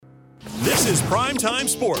This is Primetime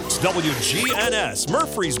Sports, WGNS,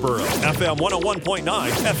 Murfreesboro, FM 101.9,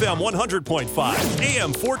 FM 100.5,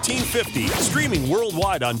 AM 1450, streaming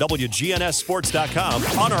worldwide on WGNSSports.com,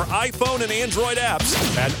 on our iPhone and Android apps,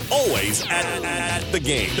 and always at the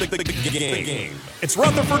game. The game. It's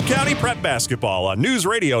Rutherford County Prep Basketball on News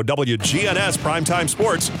Radio WGNS Primetime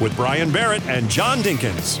Sports with Brian Barrett and John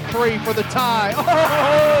Dinkins. 3 for the tie.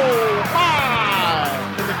 Oh,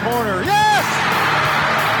 5 in the corner. Yes!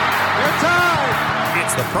 They're tied.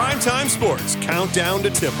 It's the Primetime Sports Countdown to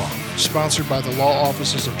Tip-Off. Sponsored by the law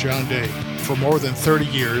offices of John Day. For more than 30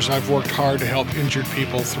 years, I've worked hard to help injured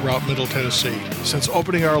people throughout Middle Tennessee. Since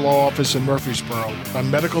opening our law office in Murfreesboro, on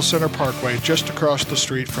Medical Center Parkway, just across the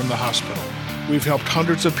street from the hospital, we've helped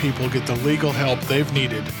hundreds of people get the legal help they've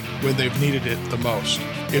needed when they've needed it the most.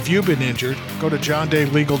 If you've been injured, go to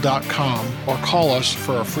johndaylegal.com or call us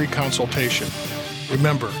for a free consultation.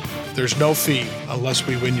 Remember, there's no fee unless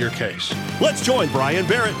we win your case. Let's join Brian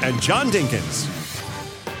Barrett and John Dinkins.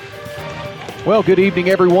 Well, good evening,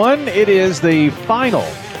 everyone. It is the final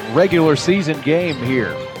regular season game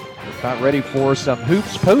here. We're about ready for some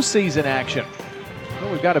hoops postseason action. Well,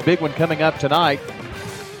 we've got a big one coming up tonight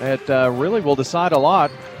that really will decide a lot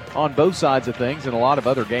on both sides of things, and a lot of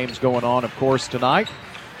other games going on, of course, tonight.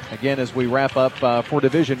 Again, as we wrap up for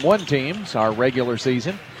Division I teams, our regular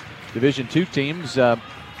season. Division II teams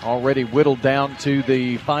already whittled down to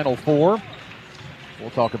the Final Four. We'll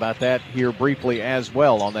talk about that here briefly as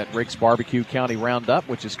well on that Rick's Barbecue County Roundup,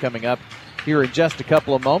 which is coming up here in just a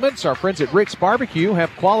couple of moments. Our friends at Rick's Barbecue have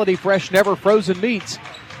quality, fresh, never frozen meats.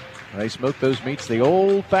 They smoke those meats the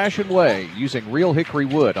old-fashioned way, using real hickory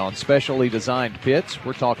wood on specially designed pits.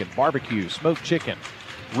 We're talking barbecue, smoked chicken,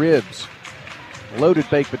 ribs, loaded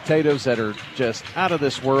baked potatoes that are just out of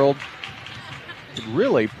this world.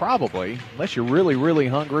 Really, probably, unless you're really, really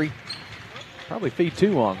hungry, probably feed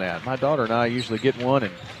two on that. My daughter and I usually get one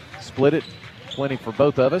and split it. Plenty for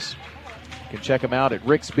both of us. You can check them out at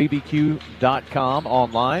ricksbbq.com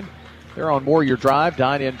online. They're on Warrior Drive,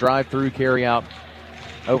 dine-in, drive-through, carry-out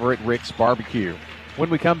over at Rick's Barbecue. When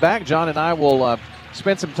we come back, John and I will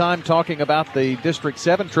spend some time talking about the District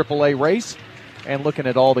 7 AAA race and looking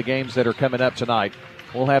at all the games that are coming up tonight.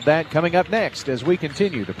 We'll have that coming up next as we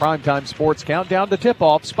continue the Primetime Sports Countdown to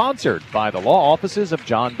Tip-Off, sponsored by the law offices of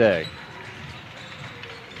John Day.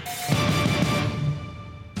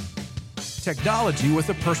 Technology with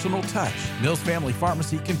a personal touch. Mills Family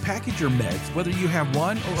Pharmacy can package your meds whether you have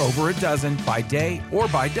one or over a dozen by day or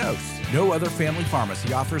by dose. No other family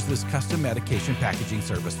pharmacy offers this custom medication packaging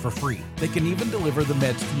service for free. They can even deliver the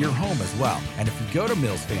meds to your home as well. And if you go to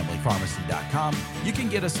millsfamilypharmacy.com, you can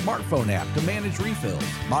get a smartphone app to manage refills.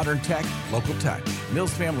 Modern tech, local touch.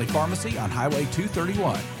 Mills Family Pharmacy on Highway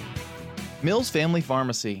 231. Mills Family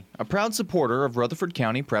Pharmacy, a proud supporter of Rutherford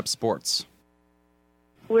County Prep Sports.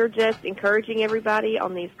 We're just encouraging everybody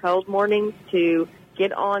on these cold mornings to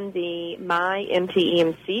get on the My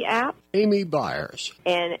MTEMC app. Amy Byers.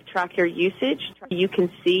 And track your usage. You can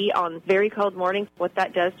see on very cold mornings what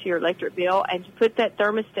that does to your electric bill, and put that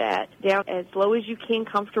thermostat down as low as you can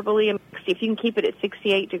comfortably. And if you can keep it at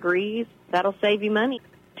 68 degrees, that'll save you money.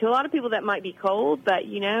 To a lot of people that might be cold, but,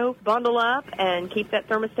 bundle up and keep that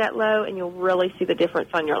thermostat low, and you'll really see the difference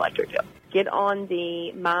on your electric bill. Get on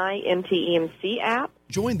the My MTEMC app.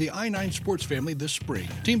 Join the I-9 Sports family this spring.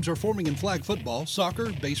 Teams are forming in flag football,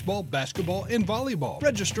 soccer, baseball, basketball, and volleyball.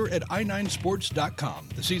 Register at i9sports.com.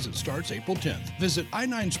 The season starts April 10th. Visit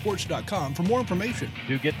i9sports.com for more information.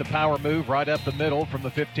 Do get the power move right up the middle from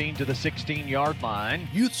the 15 to the 16-yard line.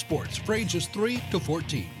 Youth sports for ages 3 to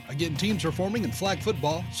 14. Again, teams are forming in flag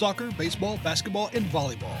football, soccer, baseball, basketball, and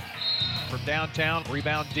volleyball. From downtown,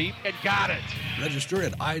 rebound deep, and got it. Register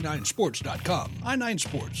at i9sports.com. I9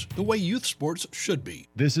 Sports, the way youth sports should be.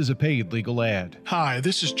 This is a paid legal ad. Hi,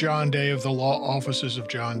 this is John Day of the law offices of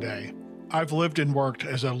John Day. I've lived and worked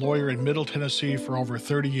as a lawyer in Middle Tennessee for over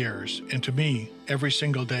 30 years, and to me, every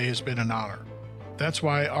single day has been an honor. That's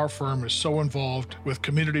why our firm is so involved with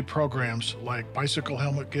community programs like bicycle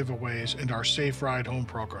helmet giveaways and our Safe Ride Home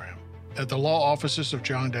program. At the law offices of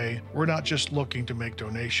John Day, we're not just looking to make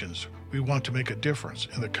donations. We want to make a difference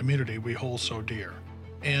in the community we hold so dear.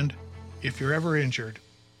 And if you're ever injured,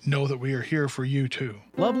 know that we are here for you too.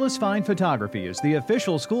 Loveless Fine Photography is the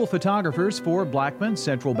official school photographers for Blackman,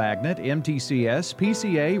 Central Bagnet, MTCS,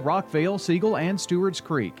 PCA, Rockvale, Siegel, and Stewart's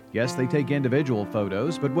Creek. Yes, they take individual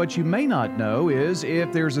photos, but what you may not know is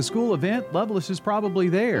if there's a school event, Loveless is probably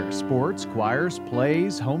there. Sports, choirs,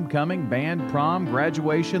 plays, homecoming, band, prom,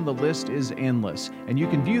 graduation, the list is endless. And you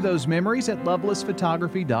can view those memories at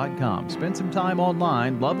lovelessphotography.com. Spend some time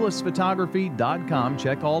online, lovelessphotography.com.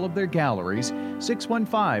 Check all of their galleries.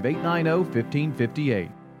 615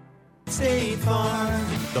 855-890-1558. State Farm.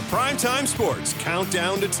 The Primetime Sports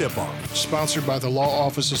Countdown to Tip-Off. Sponsored by the law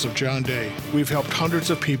offices of John Day, we've helped hundreds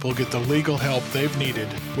of people get the legal help they've needed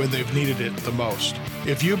when they've needed it the most.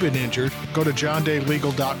 If you've been injured, go to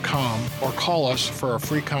johndaylegal.com or call us for a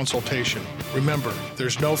free consultation. Remember,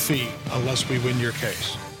 there's no fee unless we win your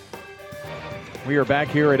case. We are back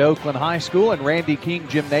here at Oakland High School and Randy King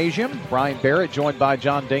Gymnasium. Brian Barrett joined by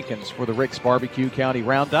John Dinkins for the Rick's Barbecue County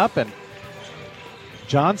Roundup. And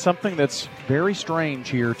John, something that's very strange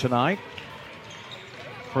here tonight.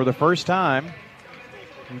 For the first time,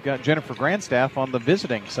 you've got Jennifer Grandstaff on the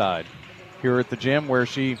visiting side here at the gym where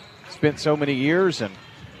she spent so many years and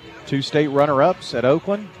 2 state runner-ups at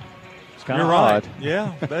Oakland. It's kind of odd. Right.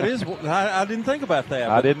 Yeah, that is. I didn't think about that.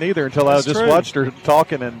 I didn't either until I just watched her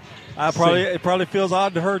talking. And it probably feels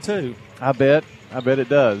odd to her, too. I bet it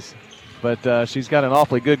does. But she's got an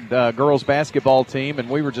awfully good girls basketball team, and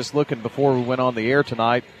we were just looking before we went on the air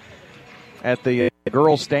tonight at the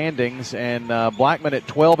girls standings, and Blackman at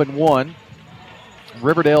 12-1,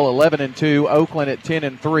 Riverdale 11-2, Oakland at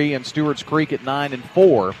 10-3, and Stewart's Creek at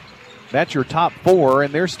 9-4. That's your top 4,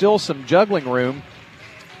 and there's still some juggling room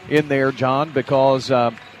in there, John, because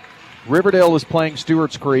Riverdale is playing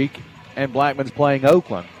Stewart's Creek and Blackman's playing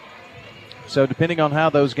Oakland. So depending on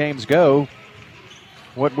how those games go,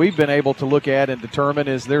 what we've been able to look at and determine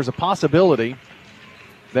is there's a possibility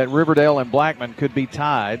that Riverdale and Blackman could be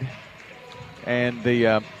tied. And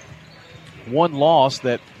the one loss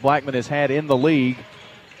that Blackman has had in the league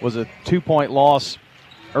was a 2-point loss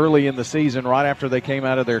early in the season, right after they came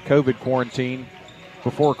out of their COVID quarantine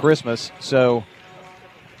before Christmas. So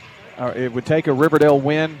it would take a Riverdale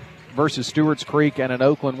win versus Stewart's Creek and an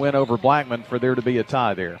Oakland win over Blackman for there to be a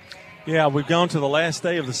tie there. Yeah, we've gone to the last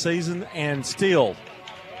day of the season, and still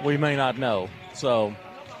we may not know. So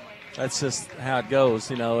that's just how it goes.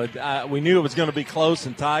 You know, we knew it was going to be close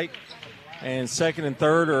and tight, and second and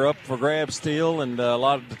third are up for grabs still, and a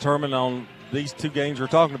lot determined on these 2 games we're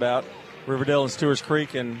talking about, Riverdale and Stewart's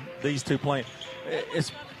Creek, and these 2 playing.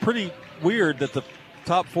 It's pretty weird that the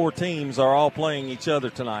top 4 teams are all playing each other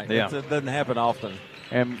tonight. Yeah. It doesn't happen often.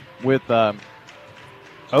 And with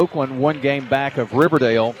Oakland 1 game back of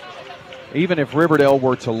Riverdale, even if Riverdale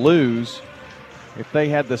were to lose, if they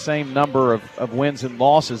had the same number of wins and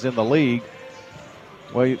losses in the league,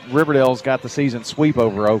 well, Riverdale's got the season sweep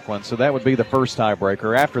over Oakland, so that would be the first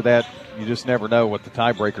tiebreaker. After that, you just never know what the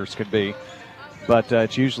tiebreakers could be. But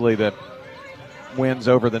it's usually the wins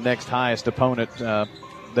over the next highest opponent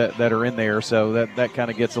that are in there, so that kind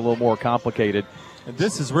of gets a little more complicated. And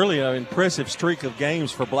this is really an impressive streak of games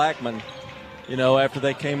for Blackman, you know, after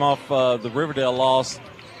they came off the Riverdale loss.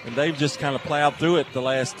 And they've just kind of plowed through it the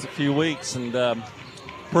last few weeks, and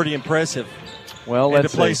pretty impressive. Well, and to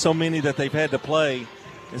play so many that they've had to play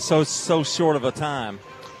in so short of a time.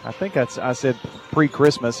 I think I said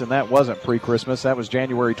pre-Christmas, and that wasn't pre-Christmas. That was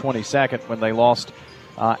January 22nd when they lost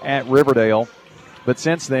at Riverdale. But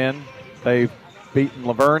since then, they've beaten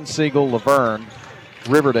Laverne, Siegel, Laverne,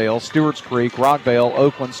 Riverdale, Stewart's Creek, Rockvale,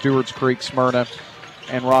 Oakland, Stewart's Creek, Smyrna,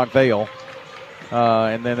 and Rockvale.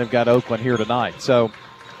 And then they've got Oakland here tonight. So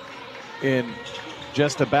in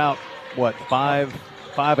just about,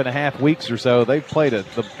 5.5 weeks or so, they've played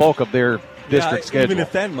the bulk of their district schedule. Even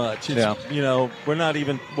if that much. You know, we're not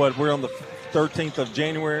even, we're on the 13th of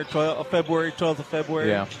January, 12th of February.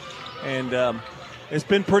 Yeah. And it's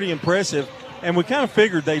been pretty impressive. And we kind of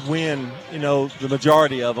figured they'd win, you know, the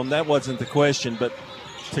majority of them. That wasn't the question. But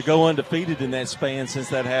to go undefeated in that span since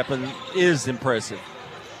that happened is impressive.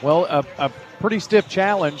 Well, a pretty stiff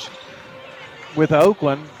challenge with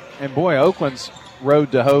Oakland. And, boy, Oakland's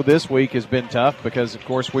road to hoe this week has been tough because, of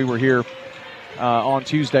course, we were here on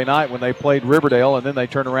Tuesday night when they played Riverdale, and then they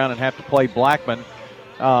turn around and have to play Blackman.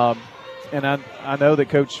 And I know that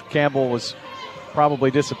Coach Campbell was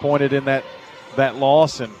probably disappointed in that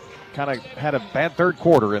loss and kind of had a bad third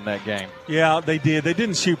quarter in that game. Yeah, they did. They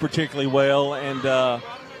didn't shoot particularly well, and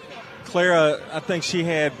Clara, I think she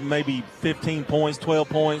had maybe 15 points, 12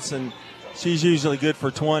 points, and she's usually good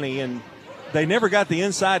for 20, and they never got the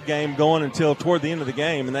inside game going until toward the end of the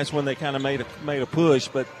game, and that's when they kind of made a push.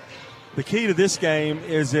 But the key to this game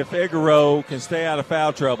is if Egero can stay out of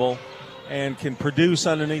foul trouble and can produce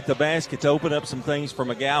underneath the basket to open up some things for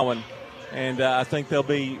McGowan, and I think they'll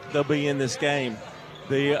be in this game.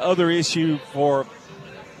 The other issue for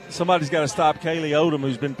somebody's got to stop Kaylee Odom,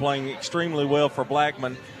 who's been playing extremely well for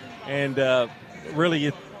Blackman, and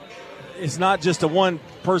really it's not just a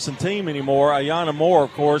one-person team anymore. Ayanna Moore,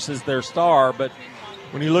 of course, is their star, but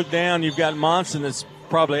when you look down, you've got Monson that's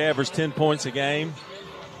probably averaged 10 points a game,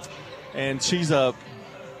 and she's a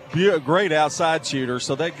great outside shooter,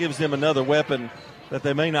 so that gives them another weapon that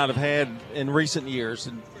they may not have had in recent years.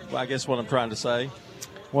 And I guess what I'm trying to say.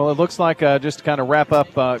 Well, it looks like, just to kind of wrap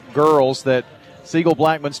up girls, that Siegel,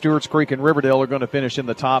 Blackman, Stewart's Creek, and Riverdale are going to finish in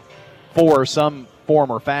the top 4 some form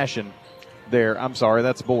or fashion there. I'm sorry,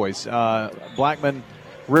 that's boys. Blackman,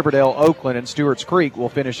 Riverdale, Oakland, and Stewart's Creek will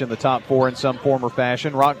finish in the top 4 in some form or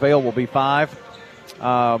fashion. Rockvale will be 5.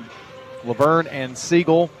 Laverne and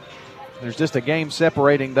Siegel, there's just a game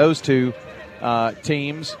separating those two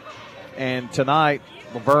teams. And tonight,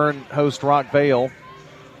 Laverne hosts Rockvale,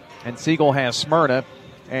 and Siegel has Smyrna.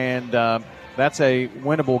 And that's a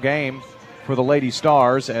winnable game for the Lady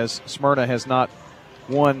Stars, as Smyrna has not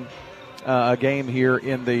won a game here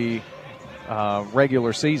in the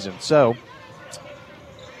regular season. So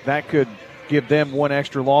that could give them one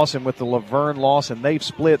extra loss, and with the Laverne loss, and they've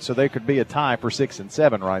split, so they could be a tie for 6 and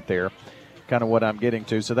 7 right there. Kind of what I'm getting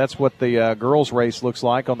to. So that's what the girls' race looks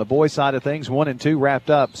like. On the boys' side of things, 1 and 2 wrapped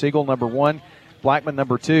up. Siegel number 1, Blackman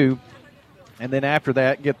number 2. And then after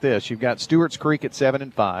that, get this, you've got Stewart's Creek at 7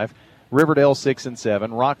 and 5, Riverdale 6 and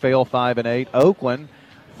 7, Rockvale 5 and 8, Oakland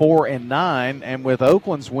 4 and 9. And with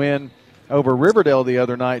Oakland's win over Riverdale the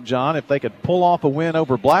other night, John, if they could pull off a win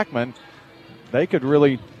over Blackman, they could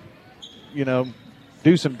really,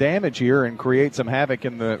 do some damage here and create some havoc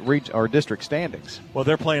in the district standings. Well,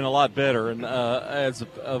 they're playing a lot better as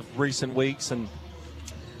of recent weeks, and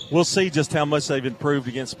we'll see just how much they've improved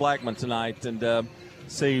against Blackman tonight, and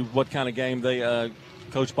see what kind of game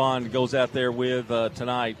Coach Bond goes out there with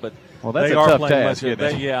tonight. But well, that's they a are tough playing task,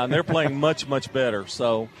 and they're playing much, much better.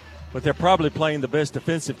 So, but they're probably playing the best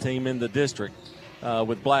defensive team in the district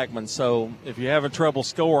with Blackman. So if you're having trouble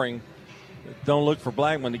scoring, don't look for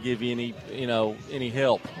Blackman to give you any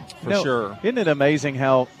help for sure. Isn't it amazing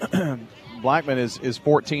how Blackman is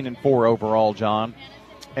 14 and 4 overall, John,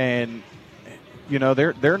 and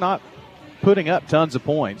they're not putting up tons of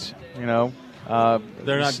points. They're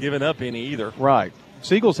not giving up any either. Right.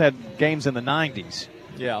 Siegel's had games in the 90s.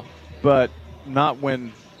 Yeah, but not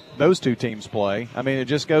when those two teams play. I mean, it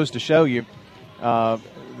just goes to show you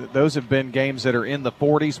those have been games that are in the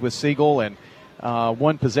 40s with Siegel, and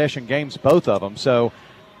one-possession games, both of them. So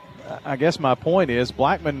I guess my point is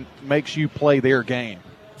Blackman makes you play their game.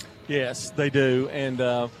 Yes, they do, and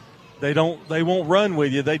they won't run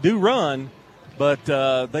with you. They do run, but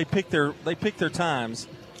they pick their times,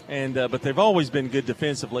 and but they've always been good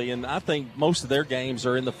defensively. And I think most of their games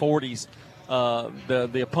are in the 40s.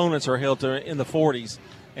 The opponents are held to in the 40s,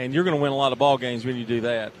 and you're going to win a lot of ball games when you do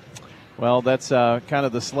that. Well, that's kind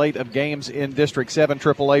of the slate of games in District 7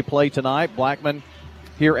 AAA play tonight. Blackman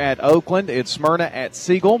here at Oakland. It's Smyrna at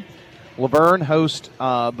Siegel. Laverne hosts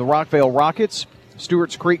the Rockvale Rockets.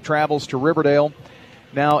 Stewart's Creek travels to Riverdale.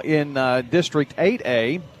 Now in District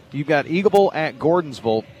 8A, you've got Eagleville at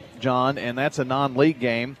Gordonsville, John, and that's a non-league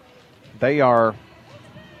game. They are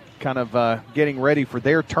kind of getting ready for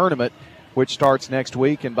their tournament, which starts next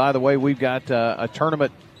week. And by the way, we've got a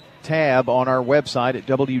tournament tab on our website at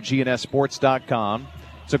WGNSSports.com.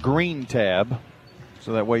 It's a green tab,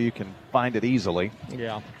 so that way you can find it easily.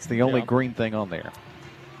 Yeah. It's the only green thing on there.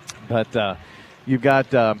 But you've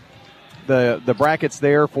got the brackets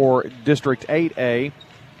there for District 8A,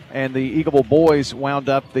 and the Eagleville boys wound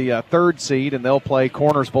up the third seed, and they'll play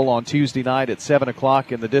Cornersville on Tuesday night at 7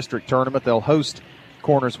 o'clock in the district tournament. They'll host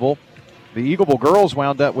Cornersville. The Eagleville girls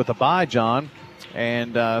wound up with a bye, John,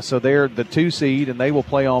 and so they're the 2 seed, and they will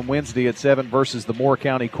play on Wednesday at 7 versus the Moore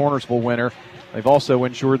County Cornersville winner. They've also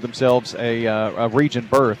ensured themselves a region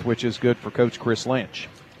berth, which is good for Coach Chris Lynch.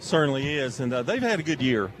 Certainly is, and they've had a good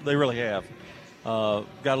year. They really have. Got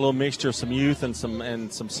a little mixture of some youth and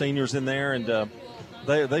some seniors in there, and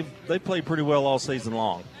they played pretty well all season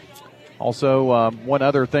long. Also, one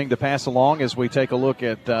other thing to pass along as we take a look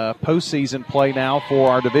at postseason play now for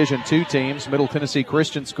our Division II teams. Middle Tennessee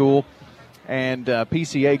Christian School and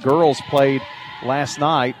PCA girls played last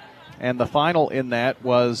night, and the final in that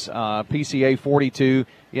was PCA 42,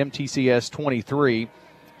 MTCS 23.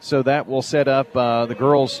 So that will set up the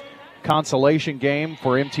girls' consolation game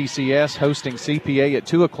for MTCS hosting CPA at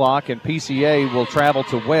 2 o'clock, and PCA will travel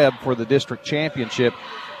to Webb for the district championship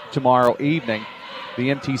tomorrow evening. The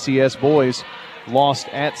MTCS boys lost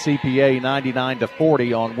at CPA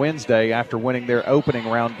 99-40 on Wednesday after winning their opening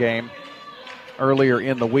round game earlier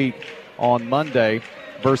in the week on Monday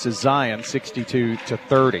versus Zion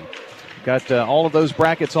 62-30. Got all of those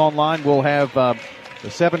brackets online. We'll have the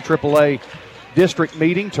 7 AAA district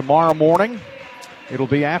meeting tomorrow morning. It'll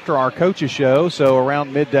be after our coaches show, so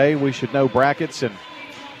around midday we should know brackets and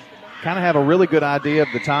kind of have a really good idea of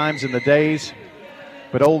the times and the days.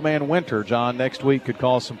 But Old Man Winter, John, next week could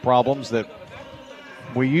cause some problems that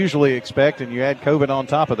we usually expect, and you add COVID on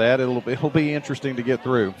top of that, it'll be interesting to get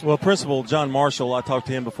through. Well, Principal John Marshall, I talked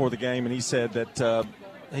to him before the game, and he said that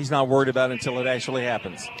he's not worried about it until it actually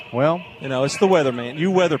happens. Well, it's the weather, man.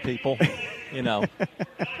 You weather people,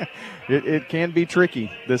 It can be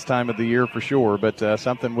tricky this time of the year for sure, but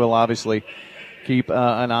something we'll obviously keep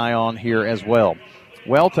an eye on here as well.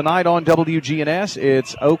 Well, tonight on WGNS,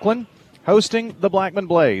 it's Oakland hosting the Blackman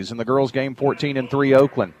Blaze in the girls' game. 14-3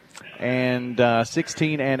 Oakland, and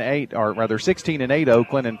 16-8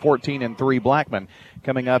 Oakland, and 14-3 Blackman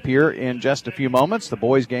coming up here in just a few moments. The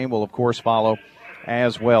boys' game will, of course, follow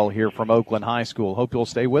as well here from Oakland High School. Hope you'll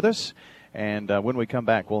stay with us, and when we come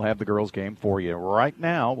back, we'll have the girls' game for you. Right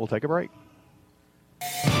now, we'll take a break.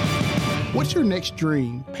 What's your next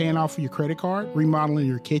dream? Paying off your credit card? Remodeling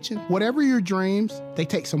your kitchen? Whatever your dreams, they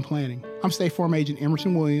take some planning. I'm State Farm Agent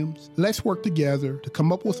Emerson Williams. Let's work together to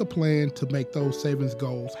come up with a plan to make those savings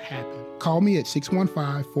goals happen. Call me at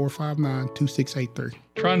 615-459-2683.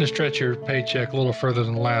 Trying to stretch your paycheck a little further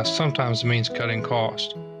than last sometimes means cutting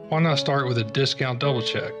costs. Why not start with a discount double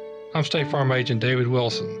check? I'm State Farm Agent David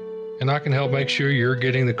Wilson, and I can help make sure you're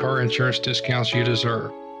getting the car insurance discounts you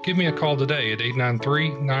deserve. Give me a call today at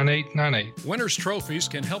 893-9898. Winners Trophies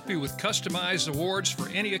can help you with customized awards for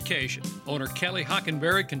any occasion. Owner Kelly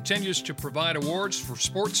Hockenberry continues to provide awards for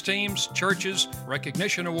sports teams, churches,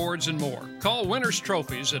 recognition awards, and more. Call Winners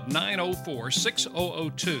Trophies at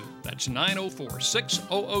 904-6002. That's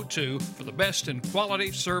 904-6002 for the best in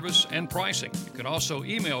quality, service, and pricing. You can also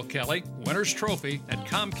email Kelly,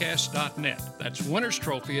 winnerstrophy@comcast.net. That's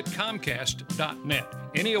winnerstrophy@comcast.net.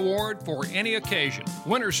 Any award for any occasion.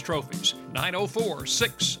 Winners Trophies,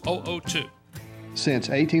 904-6002. Since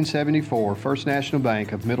 1874, First National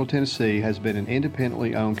Bank of Middle Tennessee has been an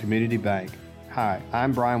independently owned community bank. Hi,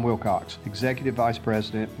 I'm Brian Wilcox, Executive Vice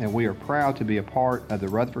President, and we are proud to be a part of the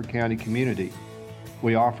Rutherford County community.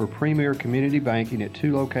 We offer premier community banking at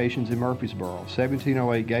 2 locations in Murfreesboro,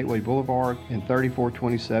 1708 Gateway Boulevard and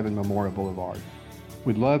 3427 Memorial Boulevard.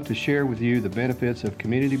 We'd love to share with you the benefits of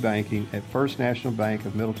community banking at First National Bank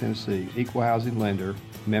of Middle Tennessee, equal housing lender,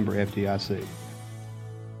 member FDIC.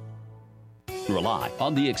 Rely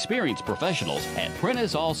on the experienced professionals at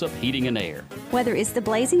Prentice Allsup Heating and Air. Whether it's the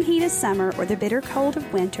blazing heat of summer or the bitter cold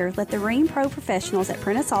of winter, let the Rheem Pro professionals at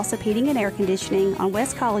Prentice Allsup Heating and Air Conditioning on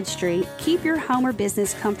West College Street keep your home or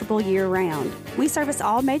business comfortable year-round. We service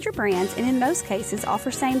all major brands and in most cases offer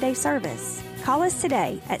same-day service. Call us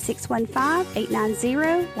today at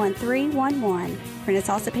 615-890-1311. Prentice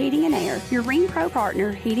Allsup Heating and Air, your Rheem Pro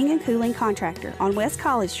partner heating and cooling contractor on West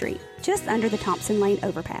College Street, just under the Thompson Lane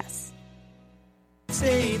overpass.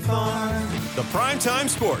 State Farm. The Primetime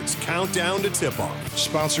Sports Countdown to Tip-Off.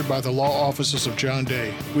 Sponsored by the law offices of John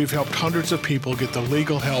Day, we've helped hundreds of people get the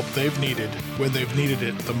legal help they've needed when they've needed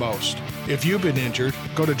it the most. If you've been injured,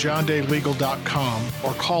 go to johndaylegal.com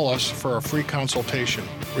or call us for a free consultation.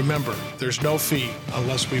 Remember, there's no fee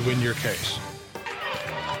unless we win your case.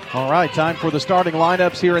 All right, time for the starting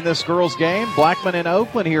lineups here in this girls' game. Blackman and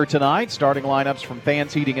Oakland here tonight. Starting lineups from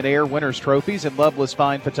Fans Heating and Air, Winners Trophies, and Loveless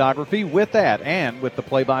Fine Photography. With that, and with the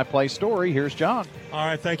play-by-play story, here's John. All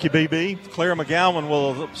right, thank you, BB. Clara McGowan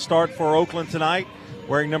will start for Oakland tonight,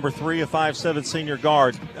 wearing number 3, a 5'7" senior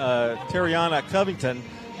guard. Terriana Covington,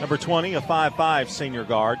 number 20, a 5'5" senior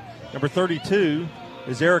guard. Number 32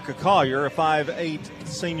 is Erica Collier, a 5'8"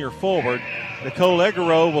 senior forward. Nicole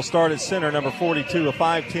Eggerow will start at center, number 42, a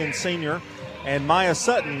 5'10" senior. And Maya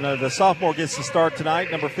Sutton, the sophomore, gets the start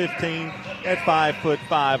tonight, number 15 at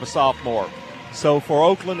 5'5", a sophomore. So for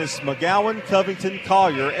Oakland, it's McGowan, Covington,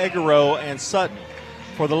 Collier, Eggerow, and Sutton.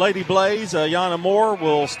 For the Lady Blaze, Yana Moore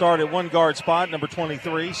will start at one guard spot, number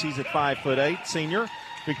 23. She's at 5'8", senior.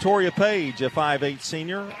 Victoria Page, a 5'8"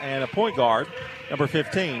 senior, and a point guard, number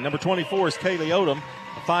 15. Number 24 is Kaylee Odom,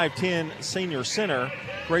 a 5'10" senior center.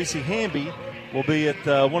 Gracie Hamby will be at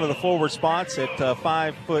one of the forward spots at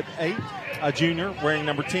 5'8", a junior, wearing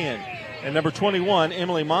number 10. And number 21,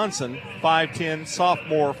 Emily Monson, 5'10",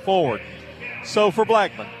 sophomore forward. So for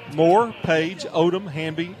Blackman, Moore, Page, Odom,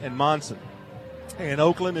 Hamby, and Monson. And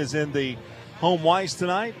Oakland is in the home whites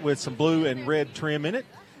tonight with some blue and red trim in it.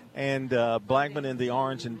 And Blackman in the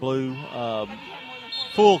orange and blue,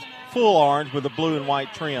 full orange with a blue and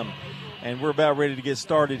white trim. And we're about ready to get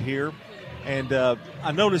started here. And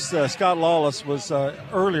I noticed Scott Lawless was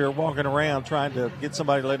earlier walking around trying to get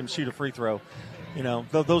somebody to let him shoot a free throw. You know,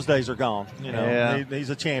 those days are gone. You know, yeah. He's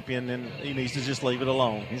a champion, and he needs to just leave it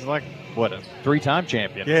alone. He's like, what, a 3-time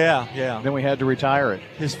champion? Yeah. Then we had to retire it.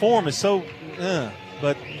 His form is so,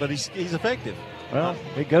 but he's effective. Well,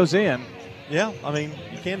 it goes in. Yeah, I mean,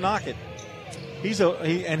 you can't knock it. He's a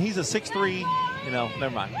 6'3", never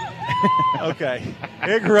mind. Okay.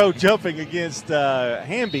 Egro jumping against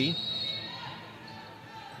Hamby.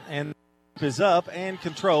 And is up and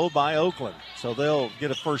controlled by Oakland. So they'll get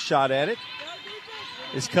a first shot at it.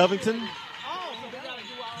 It's Covington.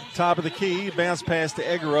 Top of the key. Bounce pass to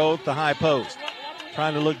Egro at the high post.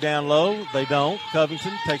 Trying to look down low. They don't.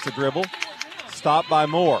 Covington takes a dribble. Stopped by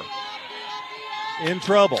Moore. In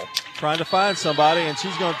trouble. Trying to find somebody, and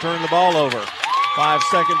she's going to turn the ball over.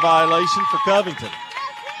 5-second violation for Covington.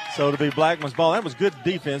 So it'll be Blackman's ball. That was good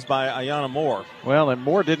defense by Ayanna Moore. Well, and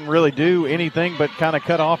Moore didn't really do anything but kind of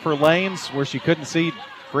cut off her lanes where she couldn't see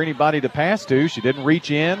for anybody to pass to. She didn't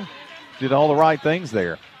reach in. Did all the right things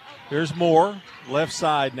there. Here's Moore, left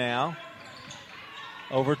side now.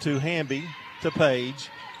 Over to Hamby, to Page.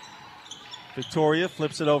 Victoria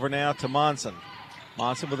flips it over now to Monson.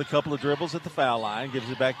 Monson with a couple of dribbles at the foul line, gives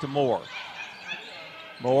it back to Moore.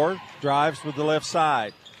 Moore drives with the left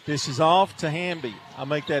side. Dishes off to Hamby. I'll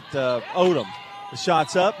make that Odom. The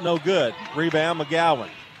shot's up, no good. Rebound, McGowan.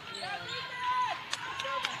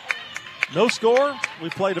 No score. We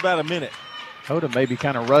played about a minute. Odom maybe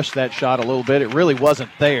kind of rushed that shot a little bit. It really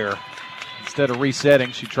wasn't there. Instead of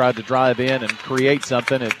resetting, she tried to drive in and create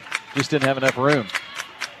something. It just didn't have enough room.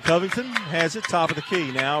 Covington has it, top of the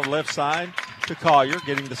key. Now left side to Collier,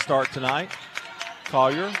 getting the start tonight.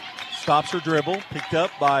 Collier stops her dribble, picked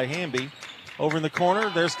up by Hamby. Over in the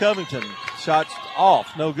corner, there's Covington. Shot's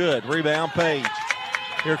off, no good. Rebound, Page.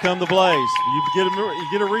 Here come the Blaze. You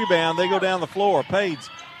get a rebound, they go down the floor. Page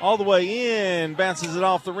all the way in, bounces it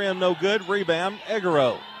off the rim, no good. Rebound,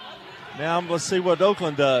 Egero. Now let's see what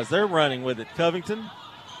Oakland does. They're running with it. Covington,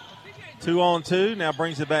 2-on-2, now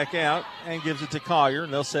brings it back out and gives it to Collier,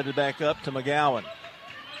 and they'll set it back up to McGowan.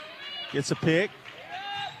 Gets a pick.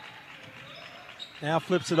 Now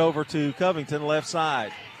flips it over to Covington, left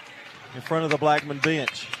side, in front of the Blackman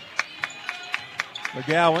bench.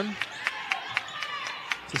 McGowan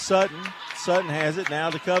to Sutton. Sutton has it now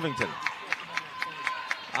to Covington.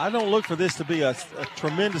 I don't look for this to be a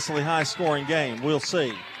tremendously high-scoring game. We'll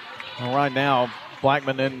see. Well, right now,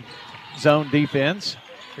 Blackman in zone defense.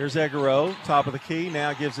 Here's Egero, top of the key.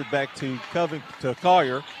 Now gives it back to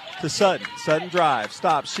Collier, to Sutton. Sutton drives,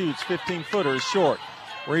 stops, shoots. 15-footer is short.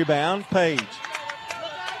 Rebound, Page.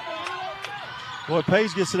 Boy,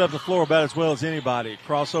 Page gets it up the floor about as well as anybody.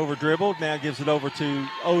 Crossover dribble, now gives it over to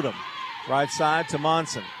Odom. Right side to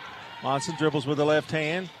Monson. Monson dribbles with the left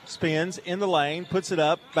hand, spins in the lane, puts it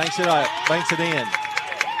up, banks it in.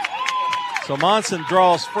 So Monson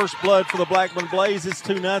draws first blood for the Blackman Blaze. It's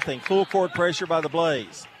 2-0. Full court pressure by the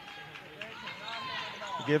Blaze.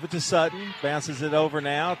 Give it to Sutton. Bounces it over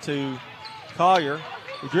now to Collier,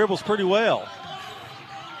 who dribbles pretty well.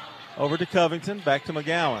 Over to Covington. Back to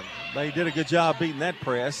McGowan. They did a good job beating that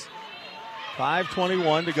press.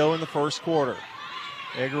 5:21 to go in the first quarter.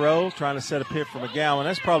 Egero trying to set a pick for McGowan.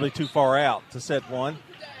 That's probably too far out to set one.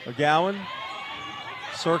 McGowan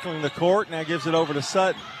circling the court. Now gives it over to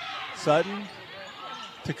Sutton. Sutton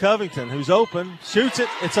to Covington, who's open, shoots it.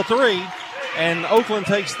 It's a three, and Oakland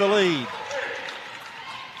takes the lead.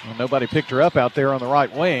 Well, nobody picked her up out there on the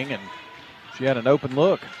right wing, and she had an open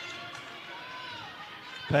look.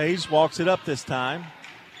 Page walks it up this time.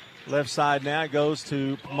 Left side now goes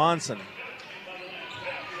to Monson.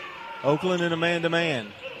 Oakland in a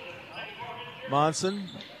man-to-man. Monson.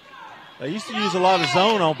 They used to use a lot of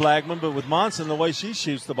zone on Blackman, but with Monson, the way she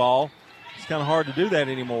shoots the ball, it's kind of hard to do that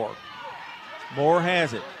anymore. Moore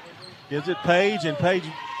has it. Gives it Page, and Page,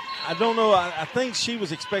 I don't know, I think she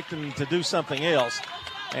was expecting to do something else.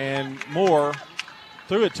 And Moore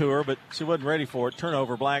threw it to her, but she wasn't ready for it.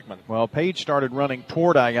 Turnover, Blackman. Well, Page started running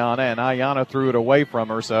toward Ayanna, and Ayanna threw it away from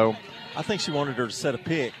her, so. I think she wanted her to set a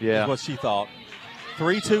pick, yeah. Is what she thought.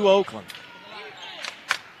 3-2 Oakland.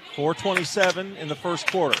 4:27 in the first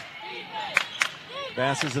quarter.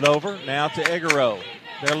 Passes it over, now to Egero.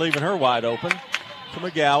 They're leaving her wide open. To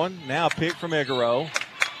McGowan, now a pick from Egero.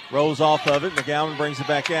 Rolls off of it, McGowan brings it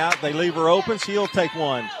back out. They leave her open, she'll take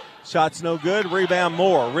one. Shot's no good, rebound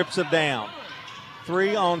Moore, rips it down.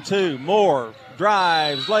 3-on-2, Moore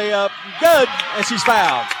drives, layup, good, and she's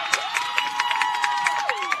fouled.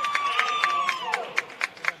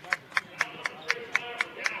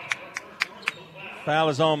 Foul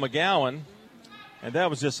is on McGowan, and that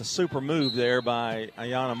was just a super move there by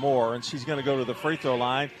Ayanna Moore, and she's going to go to the free throw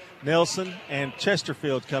line. Nelson and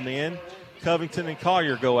Chesterfield come in. Covington and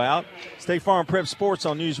Collier go out. State Farm Prep Sports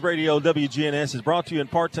on News Radio WGNS is brought to you in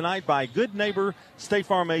part tonight by good neighbor State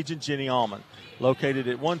Farm agent Jenny Allman, located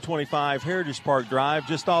at 125 Heritage Park Drive,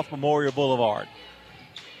 just off Memorial Boulevard.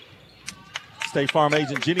 State Farm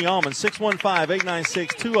agent Jenny Allman,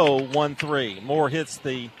 615-896-2013. Moore hits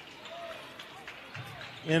the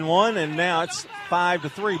in one, and now it's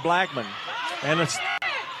 5-3 Blackman. And it's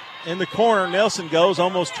in the corner. Nelson goes,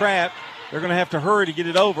 almost trapped. They're going to have to hurry to get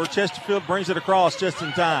it over. Chesterfield brings it across just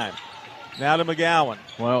in time. Now to McGowan.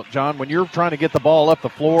 Well, John, when you're trying to get the ball up the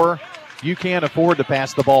floor, you can't afford to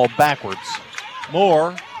pass the ball backwards.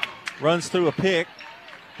 Moore runs through a pick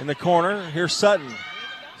in the corner. Here's Sutton.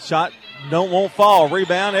 Shot won't fall.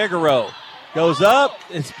 Rebound, Eggerow. Goes up.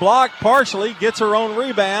 It's blocked partially. Gets her own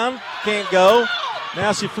rebound. Can't go.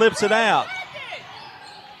 Now she flips it out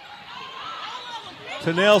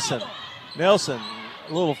to Nelson. Nelson,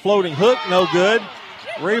 a little floating hook, no good.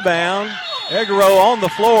 Rebound. Eggerow on the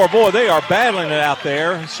floor. Boy, they are battling it out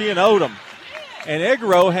there. She and Odom. And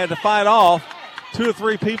Eggerow had to fight off 2 or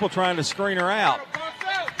 3 people trying to screen her out.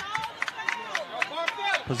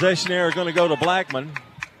 Possession error going to go to Blackman.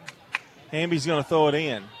 Hamby's going to throw it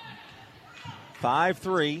in.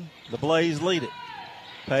 5-3. The Blaze lead it.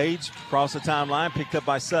 Page across the timeline, picked up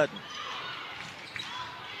by Sutton.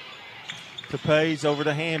 To Page, over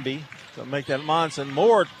to Hamby. Going to make that Monson.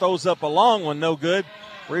 Moore throws up a long one, no good.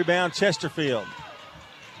 Rebound, Chesterfield.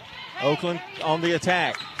 Oakland on the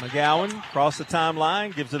attack. McGowan across the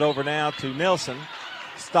timeline, gives it over now to Nelson.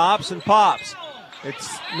 Stops and pops.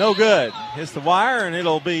 It's no good. Hits the wire, and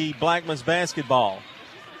it'll be Blackman's basketball.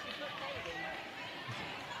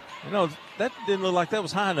 You know, that didn't look like that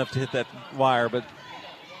was high enough to hit that wire, but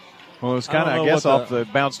well, it was kind of, I guess,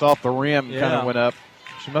 bounced off the rim, kind of went up.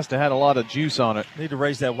 She must have had a lot of juice on it. Need to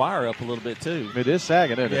raise that wire up a little bit, too. It is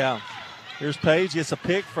sagging, isn't it? Yeah. Here's Page, gets a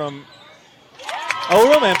pick from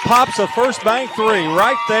Odom and pops a first bank three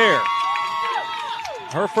right there.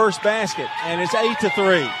 Her first basket, and it's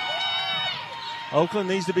 8-3. Oakland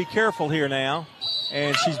needs to be careful here now,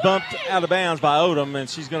 and she's bumped out of bounds by Odom, and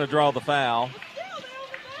she's going to draw the foul.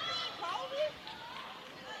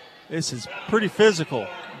 This is pretty physical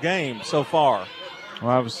game so far.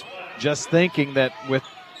 Well, I was just thinking that with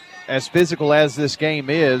as physical as this game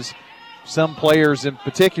is, some players in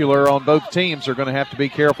particular on both teams are going to have to be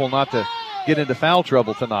careful not to get into foul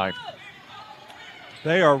trouble tonight.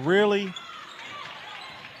 They are really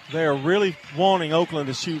wanting Oakland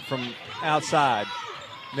to shoot from outside.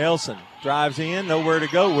 Nelson drives in, nowhere to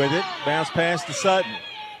go with it. Bounce pass to Sutton.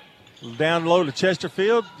 Down low to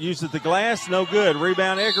Chesterfield, uses the glass, no good.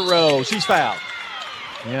 Rebound, Eggerow. She's fouled.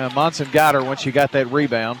 Yeah, Monson got her when she got that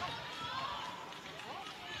rebound.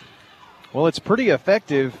 Well, it's pretty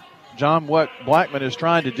effective, John, what Blackman is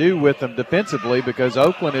trying to do with them defensively, because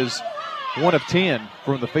Oakland is 1 of 10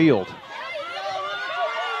 from the field.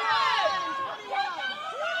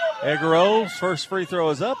 Eggerow's first free throw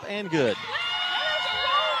is up and good.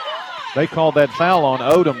 They called that foul on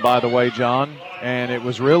Odom, by the way, John, and it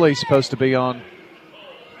was really supposed to be on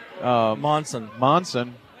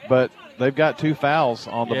Monson, but they've got 2 fouls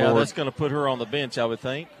on the board. Yeah, that's going to put her on the bench, I would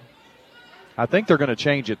think. I think they're going to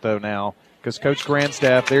change it, though, now, because Coach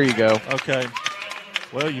Grandstaff, there you go. Okay.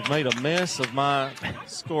 Well, you've made a mess of my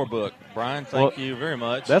scorebook, Brian. Thank you very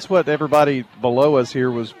much. That's what everybody below us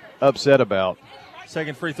here was upset about.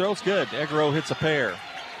 Second free throw's good. Eggerow hits a pair.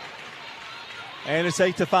 And it's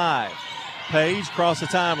 8-5. Page across the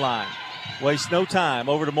timeline. Wastes no time.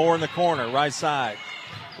 Over to Moore in the corner, right side.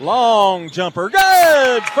 Long jumper.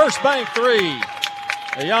 Good! First bank three.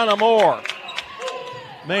 Ayana Moore.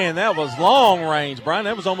 Man, that was long range, Brian.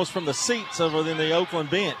 That was almost from the seats over in the Oakland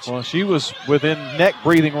bench. Well, she was within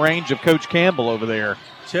neck-breathing range of Coach Campbell over there.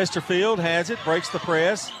 Chesterfield has it, breaks the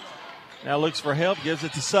press. Now looks for help, gives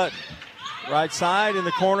it to Sutton. Right side in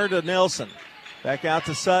the corner to Nelson. Back out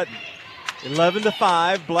to Sutton.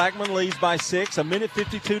 11-5. Blackman leads by 6.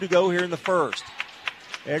 1:52 to go here in the first.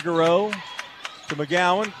 Eggerow to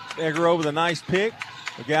McGowan. Eggerow with a nice pick.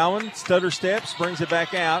 McGowan stutter steps, brings it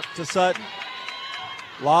back out to Sutton.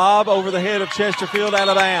 Lob over the head of Chesterfield, out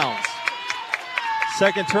of bounds.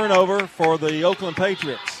 Second turnover for the Oakland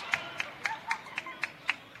Patriots.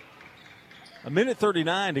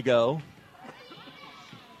 1:39 to go.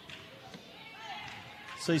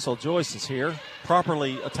 Cecil Joyce is here,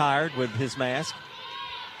 properly attired with his mask.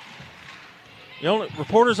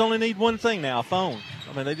 Reporters only need one thing now, a phone.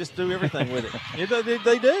 I mean, they just do everything with it.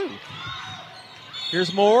 They do.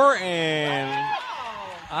 Here's Moore, and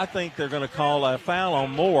I think they're going to call a foul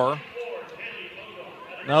on Moore.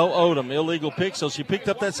 No, Odom, illegal pick, so she picked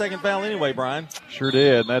up that second foul anyway, Brian. Sure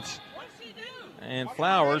did. And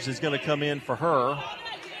Flowers is going to come in for her.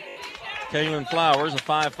 Kaylin Flowers, a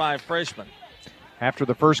 5'5 freshman. After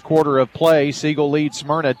the first quarter of play, Siegel leads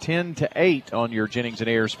Smyrna 10-8 on your Jennings &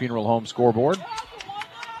 Ayers Funeral Home scoreboard.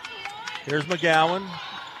 Here's McGowan.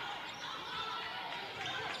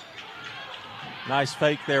 Nice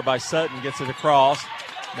fake there by Sutton, gets it across.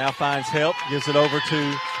 Now finds help, gives it over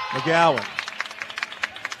to McGowan.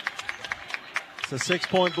 It's a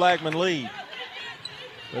 6-point Blackman lead.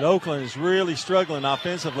 But Oakland is really struggling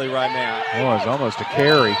offensively right now. Oh, it's almost a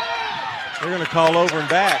carry. They're going to call over and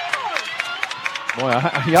back. Boy,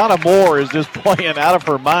 Ayanna Moore is just playing out of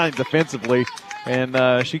her mind defensively.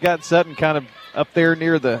 And she got Sutton kind of up there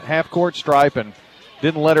near the half-court stripe and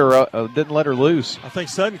didn't let her loose. I think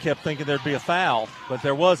Sutton kept thinking there'd be a foul, but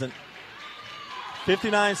there wasn't.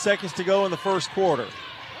 59 seconds to go in the first quarter.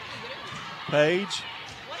 Page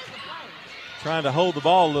trying to hold the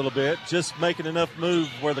ball a little bit, just making enough move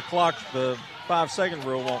where the 5-second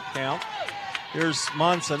rule won't count. Here's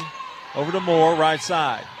Monson over to Moore, right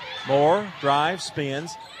side. Moore drives,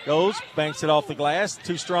 spins, goes, banks it off the glass,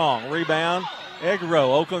 too strong. Rebound,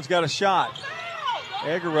 Egaro. Oakland's got a shot.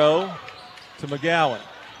 Egaro to McGowan.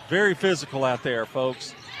 Very physical out there,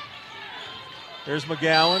 folks. There's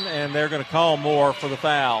McGowan, and they're going to call Moore for the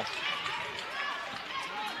foul.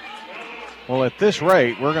 Well, at this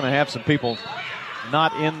rate, we're going to have some people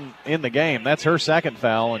not in the game. That's her second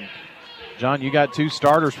foul. And, John, you got 2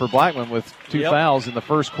 starters for Blackman with 2 fouls in the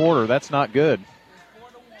first quarter. That's not good.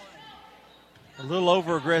 A little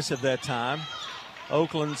over-aggressive that time.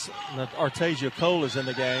 Oakland's Artasia Cole is in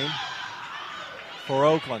the game for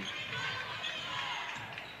Oakland.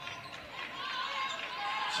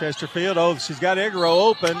 Chesterfield, she's got Egaro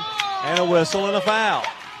open, and a whistle and a foul.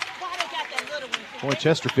 Boy,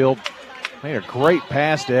 Chesterfield made a great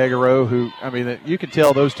pass to Egaro, who, you can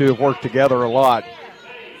tell those two have worked together a lot.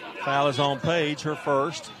 Foul is on Page, her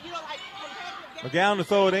first. McGowan to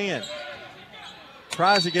throw it in.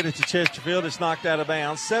 Tries to get it to Chesterfield. It's knocked out of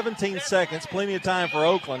bounds. 17 seconds, plenty of time for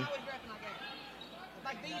Oakland.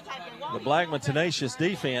 The Blackman tenacious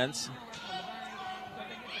defense.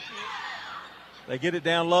 They get it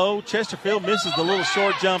down low. Chesterfield misses the little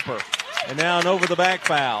short jumper. And now an over-the-back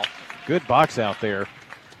foul. Good box out there.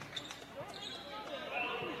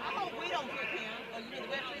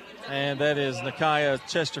 And that is Nakia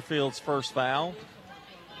Chesterfield's first foul.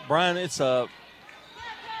 Brian,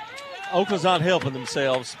 Oakland's not helping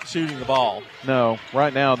themselves shooting the ball. No,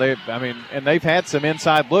 right now they've had some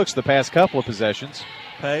inside looks the past couple of possessions.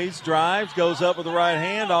 Page drives, goes up with the right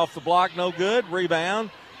hand, off the block, no good. Rebound.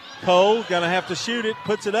 Cole gonna have to shoot it,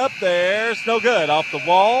 puts it up there. It's no good. Off the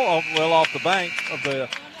wall, off the bank of the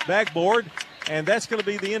backboard. And that's going to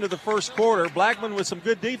be the end of the first quarter. Blackman with some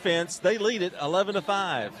good defense. They lead it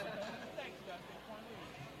 11-5.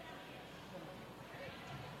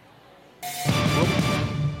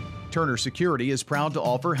 Turner Security is proud to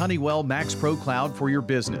offer Honeywell Max Pro Cloud for your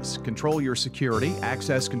business. Control your security,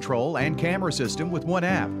 access control, and camera system with one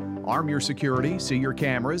app. Arm your security, see your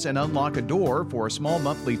cameras, and unlock a door for a small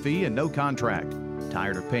monthly fee and no contract.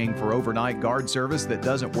 Tired of paying for overnight guard service that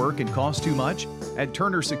doesn't work and costs too much? At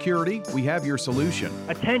Turner Security, we have your solution.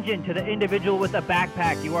 Attention to the individual with a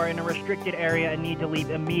backpack. You are in a restricted area and need to leave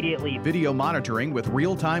immediately. Video monitoring with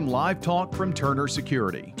real-time live talk from Turner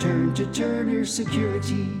Security. Turn to Turner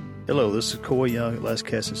Security. Hello, this is Coy Young at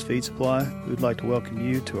Lascassas Feed Supply. We'd like to welcome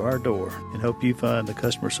you to our door and hope you find the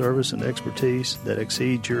customer service and expertise that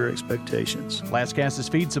exceeds your expectations. Lascassas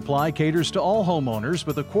Feed Supply caters to all homeowners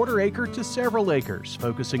with a quarter acre to several acres,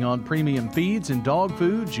 focusing on premium feeds and dog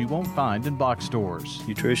foods you won't find in box stores.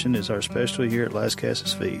 Nutrition is our specialty here at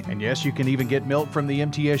Lascassas Feed. And yes, you can even get milk from the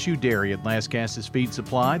MTSU dairy at Lascassas Feed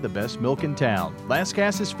Supply, the best milk in town.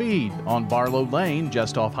 Lascassas Feed on Barlow Lane,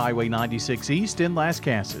 just off Highway 96 East in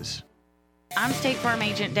Lascassas. I'm State Farm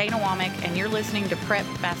Agent Dana Womack, and you're listening to Prep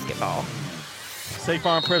Basketball. State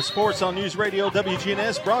Farm Prep Sports on News Radio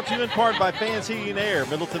WGNS, brought to you in part by Fans Heating and Air,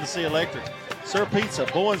 Middle Tennessee Electric, Sir Pizza,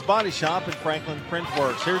 Bowen's Body Shop, and Franklin Print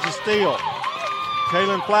Works. Here's a steal.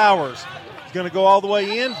 Kaylin Flowers is going to go all the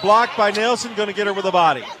way in, blocked by Nelson, going to get her with a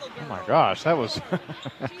body. Oh my gosh, that was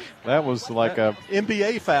like a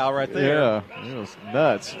NBA foul right there. Yeah, it was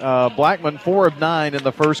nuts. Blackman 4 of 9 in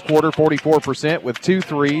the first quarter, 44% with 2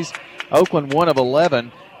 threes. Oakland 1 of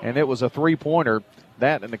 11, and it was a three-pointer.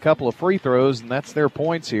 That and a couple of free throws, and that's their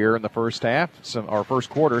points here in the first half. Our first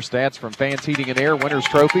quarter stats from Fans Heating and Air, Winners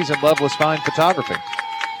Trophies, and Loveless Fine Photography.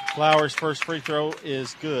 Flowers' first free throw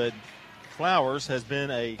is good. Flowers has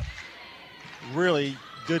been a really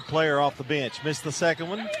good player off the bench. Missed the second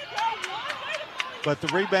one, but the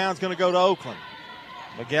rebound's going to go to Oakland.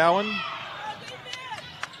 McGowan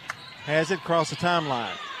has it across the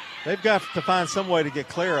timeline. They've got to find some way to get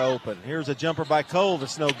Clara open. Here's a jumper by Cole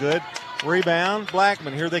that's no good. Rebound,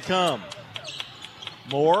 Blackman, here they come.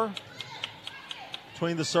 Moore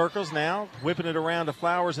between the circles now, whipping it around to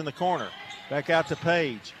Flowers in the corner. Back out to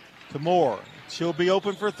Page, to Moore. She'll be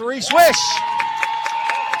open for three. Swish!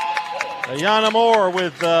 Ayana Moore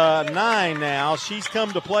with 9 now. She's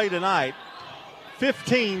come to play tonight.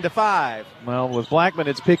 15-5. Well, with Blackman,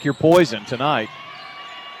 it's pick your poison tonight.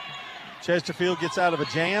 Chesterfield gets out of a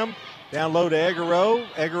jam. Down low to Egero.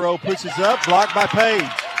 Egero pushes up, blocked by Page.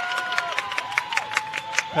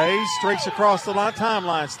 Page streaks across the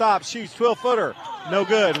timeline. Stops, shoots, 12-footer. No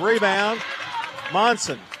good. Rebound.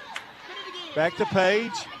 Monson. Back to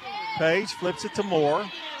Page. Page flips it to Moore.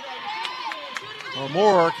 Or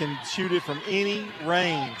Moore can shoot it from any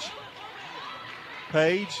range.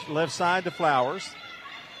 Page, left side to Flowers.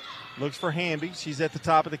 Looks for Hamby. She's at the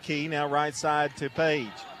top of the key. Now right side to Page.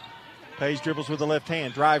 Page dribbles with the left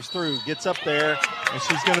hand. Drives through. Gets up there. And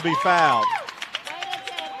she's going to be fouled.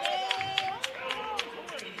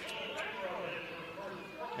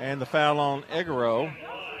 And the foul on Egero.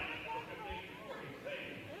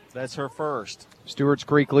 That's her first. Stewart's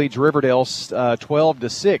Creek leads Riverdale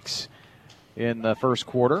 12-6 in the first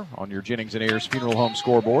quarter on your Jennings and Ayers Funeral Home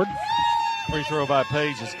scoreboard. Free throw by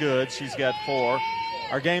Page is good. She's got 4.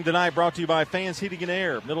 Our game tonight brought to you by Fans Heating and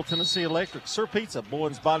Air, Middle Tennessee Electric, Sir Pizza,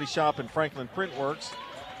 Bowen's Body Shop, and Franklin Printworks.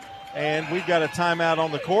 And we've got a timeout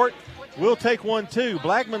on the court. We'll take one, too.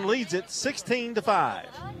 Blackman leads it 16-5.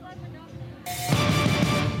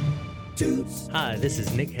 Hi, this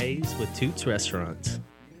is Nick Hayes with Toots Restaurants.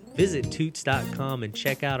 Visit Toots.com and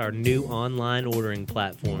check out our new online ordering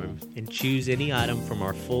platform and choose any item from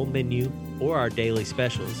our full menu or our daily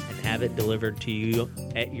specials and have it delivered to you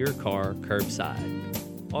at your car curbside.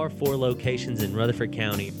 Our 4 locations in Rutherford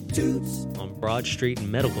County: Toots on Broad Street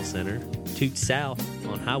and Medical Center, Toots South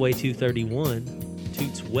on Highway 231,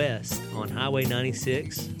 Toots West on Highway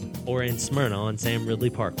 96, or in Smyrna on Sam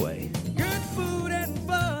Ridley Parkway.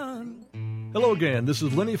 Hello again, this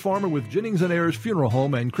is Lenny Farmer with Jennings & Ayers Funeral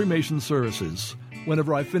Home and Cremation Services.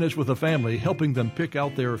 Whenever I finish with a family, helping them pick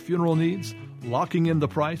out their funeral needs, locking in the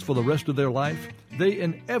price for the rest of their life, they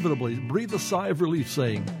inevitably breathe a sigh of relief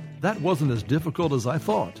saying, "That wasn't as difficult as I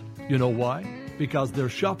thought." You know why? Because they're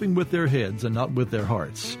shopping with their heads and not with their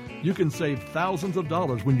hearts. You can save thousands of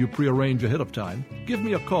dollars when you prearrange ahead of time. Give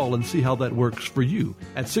me a call and see how that works for you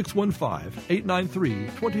at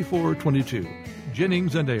 615-893-2422.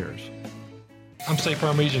 Jennings & Ayers. I'm State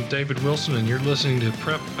Farm Agent David Wilson, and you're listening to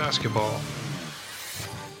Prep Basketball.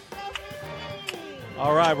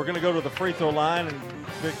 All right, we're going to go to the free throw line, and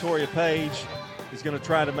Victoria Page is going to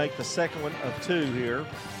try to make the second one of 2 here.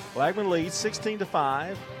 Blackman leads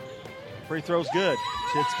 16-5. Free throw's good.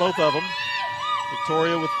 She hits both of them.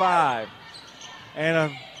 Victoria with 5. And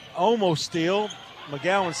an almost steal.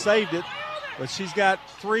 McGowan saved it, but she's got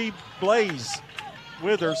 3 Blaze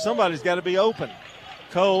with her. Somebody's got to be open.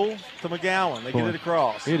 Cole to McGowan. They get it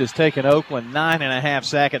across. It has taken Oakland 9.5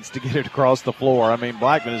 seconds to get it across the floor. I mean,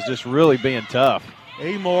 Blackman is just really being tough.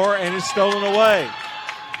 Moore, and it's stolen away.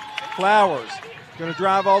 Flowers going to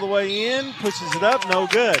drive all the way in, pushes it up, no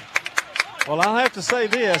good. Well, I'll have to say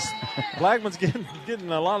this. Blackman's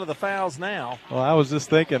getting a lot of the fouls now. Well, I was just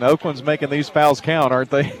thinking, Oakland's making these fouls count, aren't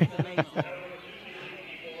they?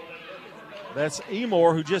 That's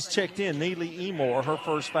Moore, who just checked in. Neely Moore, her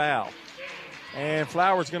first foul. And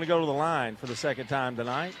Flowers going to go to the line for the second time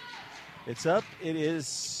tonight. It's up. It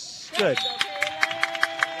is good.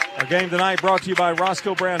 Our game tonight brought to you by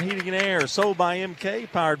Roscoe Brown Heating and Air, sold by MK,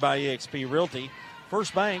 powered by eXp Realty,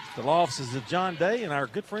 First Bank, the law offices of John Day, and our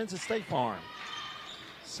good friends at State Farm.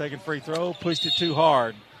 Second free throw, pushed it too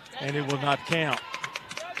hard, and it will not count.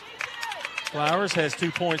 Flowers has 2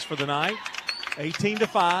 points for the night,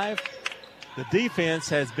 18-5. The defense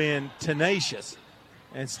has been tenacious.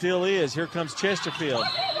 And still is. Here comes Chesterfield.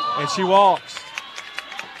 And she walks.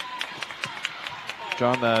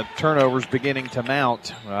 John, the turnovers beginning to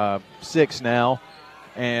mount. 6 now.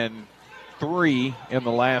 And 3 in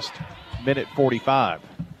the last minute 45.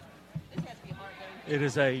 It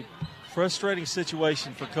is a frustrating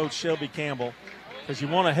situation for Coach Shelby Campbell because you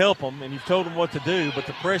want to help them and you've told them what to do, but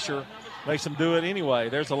the pressure makes them do it anyway.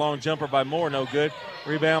 There's a long jumper by Moore. No good.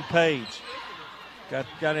 Rebound Page. Got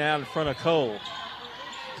it out in front of Cole.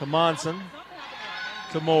 To Monson,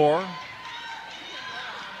 to Moore.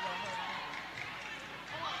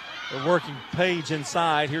 They're working Page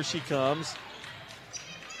inside. Here she comes.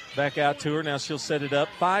 Back out to her. Now she'll set it up.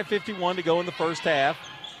 5:51 to go in the first half.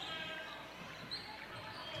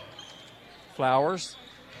 Flowers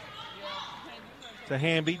to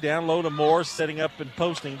Hamby. Down low to Moore. Setting up and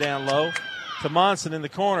posting down low. To Monson in the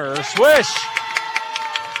corner. Swish!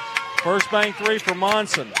 First bank 3 for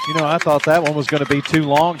Monson. You know, I thought that one was going to be too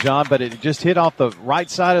long, John, but it just hit off the right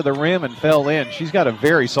side of the rim and fell in. She's got a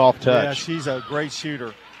very soft touch. Yeah, she's a great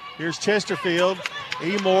shooter. Here's Chesterfield.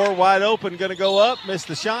 Moore wide open, going to go up, missed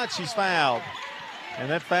the shot. She's fouled. And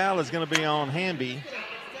that foul is going to be on Hamby.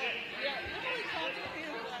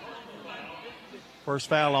 First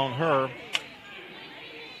foul on her.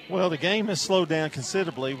 Well, the game has slowed down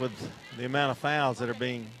considerably with the amount of fouls that are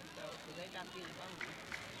being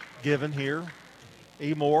given here.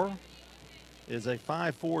 E. Moore is a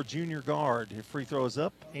 5'4" junior guard. Her free throw is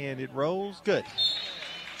up, and it rolls. Good.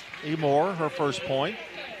 E. Moore, her first point.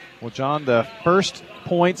 Well, John, the first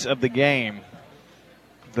points of the game,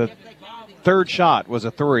 the third shot was a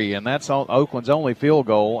three, and that's Oakland's only field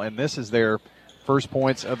goal, and this is their first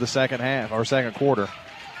points of the second half, or second quarter.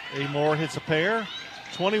 E. Moore hits a pair.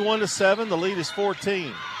 21-7, the lead is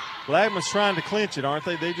 14. Blackman's trying to clinch it, aren't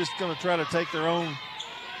they? They're just going to try to take their own,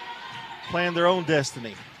 plan their own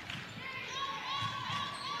destiny.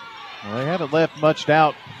 Well, they haven't left much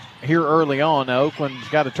doubt here early on. Now, Oakland's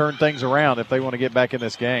got to turn things around if they want to get back in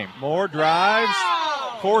this game. Moore drives,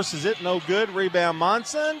 forces it, no good. Rebound,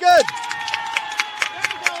 Monson, good.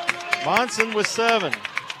 Monson with 7.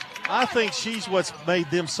 I think she's what's made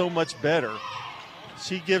them so much better.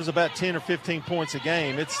 She gives about 10 or 15 points a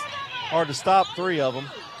game. It's hard to stop 3 of them.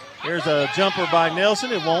 There's a jumper by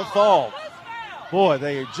Nelson. It won't fall. Boy,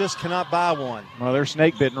 they just cannot buy one. Well, they're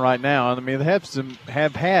snake bitten right now. I mean, they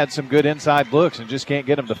have had some good inside looks and just can't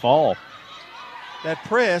get them to fall. That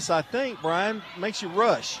press, I think, Brian, makes you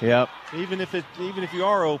rush. Yep. Even if you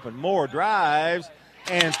are open. Moore drives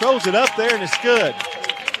and throws it up there, and it's good.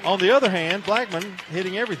 On the other hand, Blackman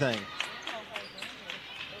hitting everything.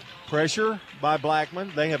 Pressure by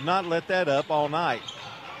Blackman. They have not let that up all night.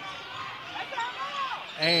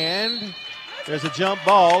 And there's a jump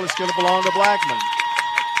ball. It's going to belong to Blackman.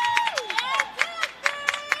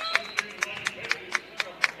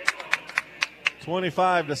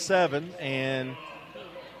 (25-7), and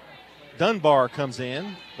Dunbar comes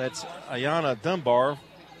in. That's Ayana Dunbar,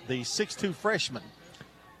 the 6'2" freshman.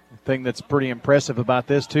 The thing that's pretty impressive about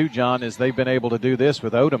this, too, John, is they've been able to do this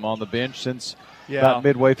with Odom on the bench since about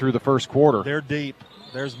midway through the first quarter. They're deep.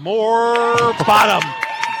 There's Moore, bottom.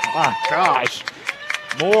 My gosh.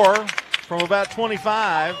 Moore from about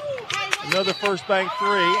 25. Another first bank 3,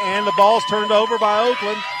 and the ball's turned over by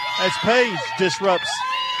Oakland as Page disrupts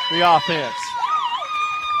the offense.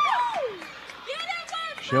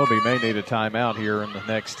 Shelby may need a timeout here in the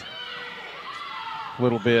next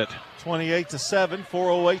little bit. 28-7,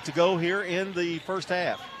 4:08 to go here in the first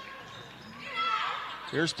half.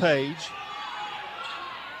 Here's Page.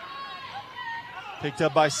 Picked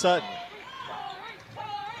up by Sutton.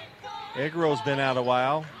 Egero's been out a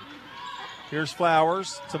while. Here's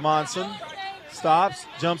Flowers to Monson. Stops,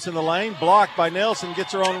 jumps in the lane, blocked by Nelson,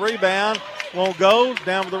 gets her own rebound. Won't go,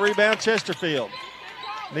 down with the rebound, Chesterfield.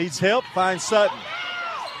 Needs help, finds Sutton.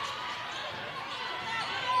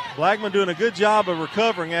 Blackman doing a good job of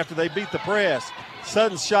recovering after they beat the press.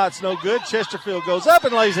 Sutton's shot's no good. Chesterfield goes up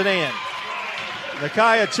and lays it in.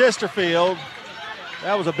 Nakia Chesterfield,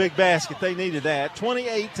 that was a big basket. They needed that.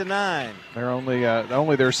 28-9. They're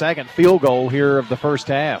only their second field goal here of the first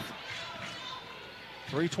half.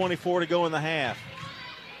 3:24 to go in the half.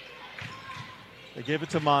 They give it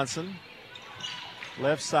to Monson.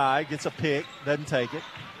 Left side, gets a pick, doesn't take it.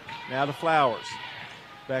 Now to Flowers.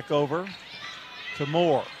 Back over to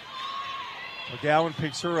Moore. McGowan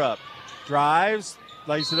picks her up. Drives,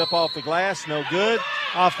 lays it up off the glass, no good.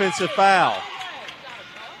 Offensive foul.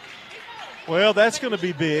 Well, that's going to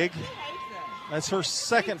be big. That's her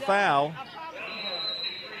second foul.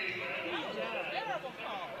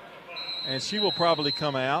 And she will probably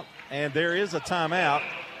come out. And there is a timeout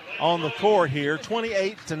on the court here.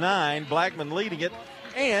 28-9, Blackman leading it.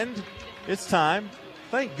 And it's time.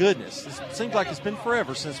 Thank goodness. It seems like it's been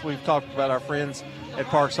forever since we've talked about our friends at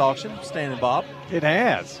Parks Auction, Stan and Bob. It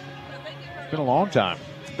has. It's been a long time.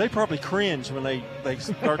 They probably cringe when they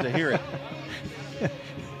start to hear it.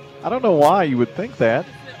 I don't know why you would think that.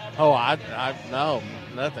 Oh, I no,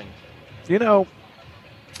 nothing. You know,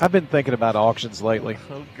 I've been thinking about auctions lately.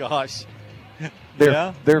 Oh, gosh.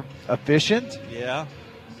 They're efficient. Yeah.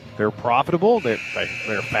 They're profitable. They're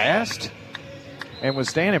fast. And with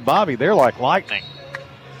Stan and Bobby, they're like lightning.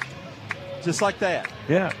 Just like that.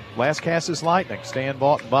 Yeah. Last cast is lightning. Stan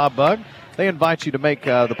Vaught and Bob Bugg. They invite you to make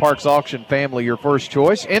the Parks Auction family your first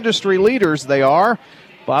choice. Industry leaders they are.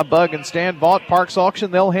 Bob Bugg and Stan Vaught, Parks Auction,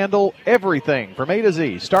 they'll handle everything from A to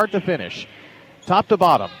Z, start to finish, top to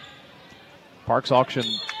bottom.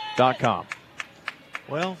 ParksAuction.com.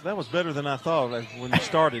 Well, that was better than I thought when you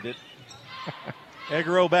started it.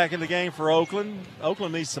 Egero back in the game for Oakland.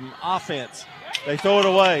 Oakland needs some offense. They throw it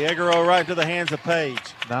away. Egero right into the hands of Page.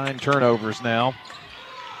 9 turnovers now.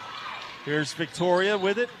 Here's Victoria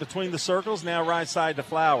with it between the circles. Now right side to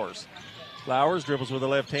Flowers. Flowers dribbles with the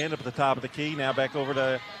left hand up at the top of the key. Now back over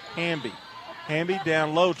to Hamby. Hamby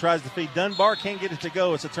down low, tries to feed Dunbar. Can't get it to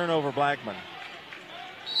go. It's a turnover, Blackman.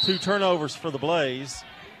 2 turnovers for the Blaze.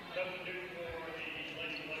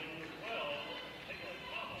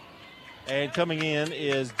 And coming in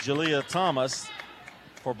is Jalea Thomas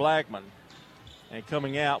for Blackman. And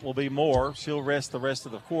coming out will be Moore. She'll rest the rest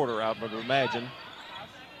of the quarter, I would imagine.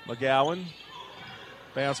 McGowan.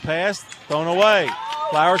 Bounce pass, thrown away.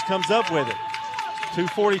 Flowers comes up with it.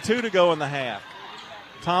 2:42 to go in the half.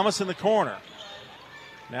 Thomas in the corner.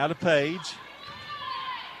 Now to Page.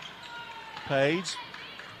 Page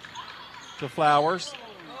to Flowers.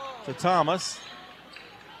 To Thomas.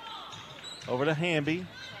 Over to Hamby.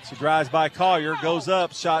 She drives by Collier, goes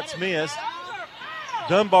up, shots missed.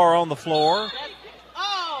 Dunbar on the floor.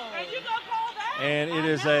 And it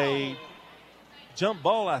is a jump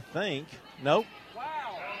ball, I think. Nope.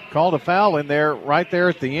 Called a foul in there, right there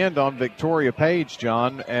at the end on Victoria Page,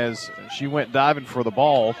 John, as she went diving for the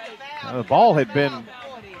ball. The ball had been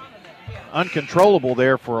uncontrollable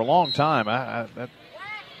there for a long time. I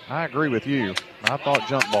agree with you. I thought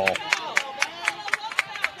jump ball.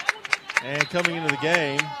 And coming into the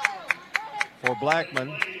game for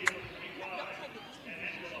Blackman,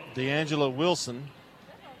 D'Angela Wilson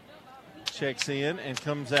checks in and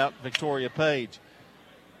comes out Victoria Page.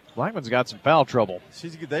 Blackman's got some foul trouble.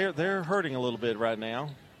 They're hurting a little bit right now.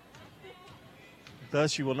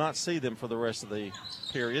 Thus, you will not see them for the rest of the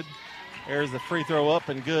period. There's the free throw up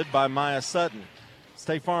and good by Maya Sutton.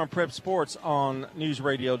 State Farm Prep Sports on News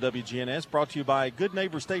Radio WGNS, brought to you by Good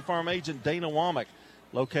Neighbor State Farm agent Dana Womack,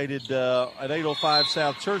 located at 805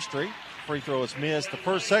 South Church Street. Free throw is missed.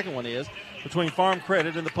 The second one is between Farm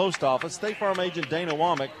Credit and the Post Office. State Farm agent Dana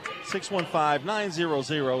Womack,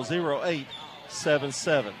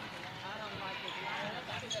 615-900-0877.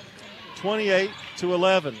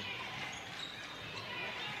 28-11.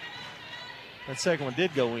 That second one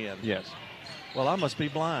did go in. Yes. Well, I must be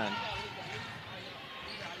blind.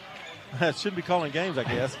 I shouldn't be calling games, I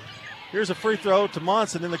guess. Here's a free throw to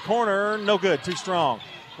Monson in the corner. No good. Too strong.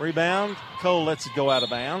 Rebound. Cole lets it go out of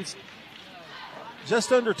bounds.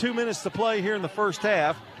 Just under 2 minutes to play here in the first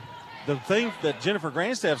half. The thing that Jennifer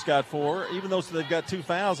Grandstaff's got for, even though they've got 2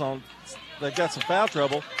 fouls on, they've got some foul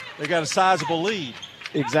trouble, they've got a sizable lead.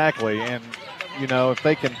 Exactly. And, if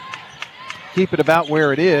they can keep it about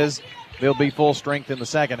where it is, they'll be full strength in the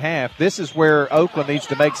second half. This is where Oakland needs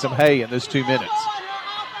to make some hay in this 2 minutes.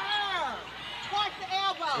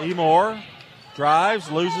 Emore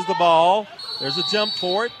drives, loses the ball. There's a jump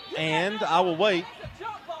for it, and I will wait.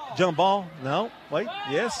 Jump ball. No. Wait.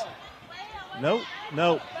 Yes. Nope.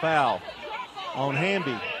 Nope. Foul on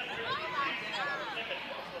Hamby.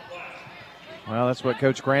 Well, that's what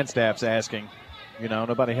Coach Grandstaff's asking.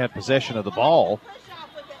 Nobody had possession of the ball.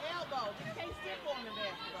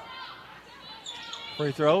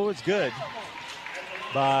 Free throw. It's good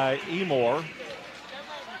by Emore.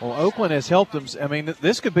 Well, Oakland has helped them. I mean,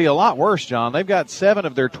 this could be a lot worse, John. They've got 7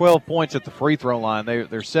 of their 12 points at the free throw line.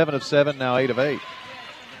 They're 7 of 7, now 8 of 8.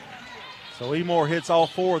 So Emore hits all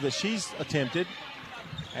 4 that she's attempted.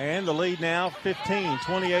 And the lead now 15,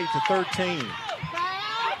 28-13.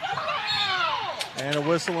 And a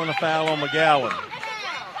whistle and a foul on McGowan.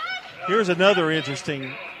 Here's another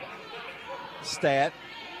interesting stat.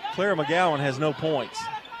 Clara McGowan has no points.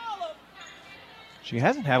 She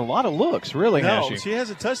hasn't had a lot of looks, really, has she? No, she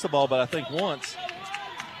hasn't touched the ball, but I think once.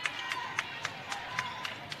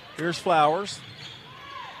 Here's Flowers.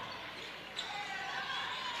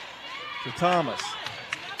 To Thomas.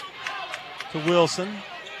 To Wilson.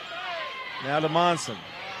 Now to Monson.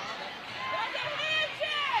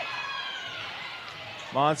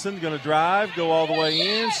 Monson going to drive, go all the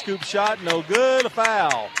way in. Scoop shot, no good. A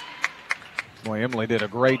foul. Boy, Emily did a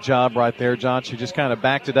great job right there, John. She just kind of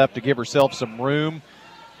backed it up to give herself some room.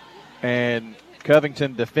 And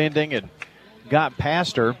Covington defending and got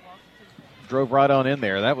past her. Drove right on in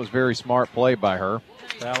there. That was very smart play by her.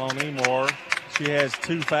 Foul on Emore. She has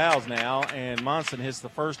 2 fouls now, and Monson hits the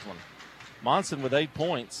first one. Monson with 8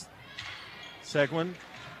 points. Second one,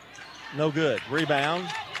 no good. Rebound,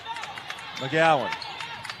 McGowan.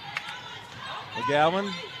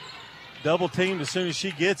 McGowan double teamed as soon as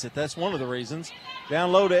she gets it. That's one of the reasons.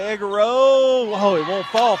 Down low to Eggerow. Oh, it won't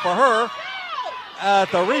fall for her.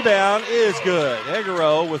 The rebound is good.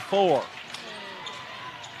 Eggerow with 4.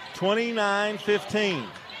 29-15.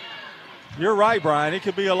 You're right, Brian. It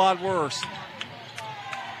could be a lot worse.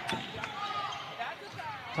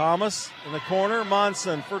 Thomas in the corner.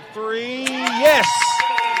 Monson for 3. Yes!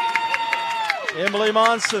 Emily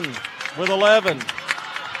Monson with 11.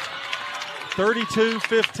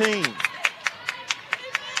 32-15.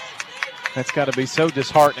 That's got to be so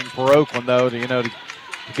disheartening for Oakland, though, to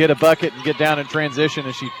get a bucket and get down in transition,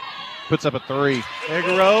 and she puts up a three.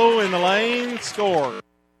 Figueroa in the lane, score.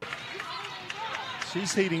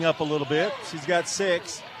 She's heating up a little bit. She's got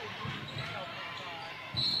 6.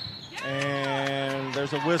 And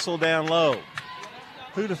there's a whistle down low.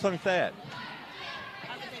 Who'd have thunk that?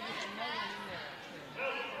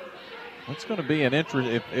 It's going to be an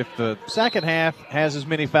interesting. If the second half has as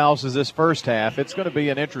many fouls as this first half, it's going to be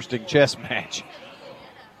an interesting chess match.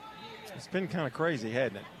 It's been kind of crazy,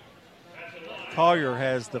 hasn't it? Collier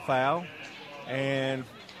has the foul, and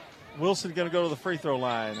Wilson going to go to the free throw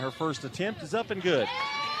line. Her first attempt is up and good.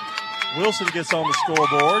 Wilson gets on the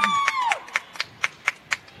scoreboard.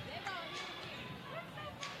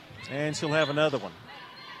 And she'll have another one.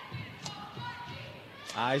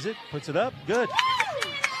 Isaac puts it up. Good.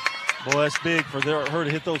 Boy, that's big for her to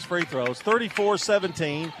hit those free throws.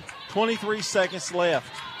 34-17, 23 seconds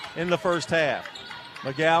left in the first half.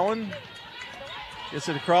 McGowan gets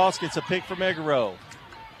it across, gets a pick from Egero.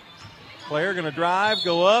 Claire going to drive,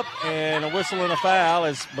 go up, and a whistle and a foul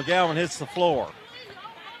as McGowan hits the floor.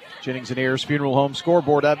 Jennings and Ayers Funeral Home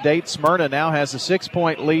scoreboard update. Smyrna now has a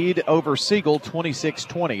 6-point lead over Siegel,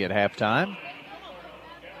 26-20 at halftime.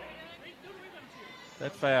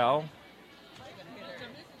 That foul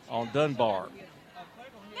on Dunbar.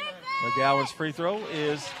 McGowan's free throw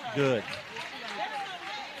is good.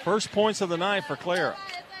 First points of the night for Clara.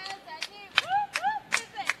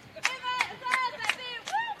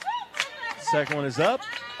 Second one is up,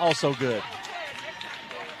 also good.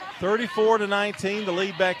 34-19, the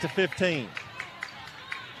lead back to 15.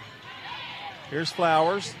 Here's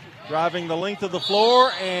Flowers driving the length of the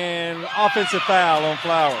floor, and offensive foul on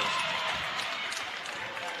Flowers.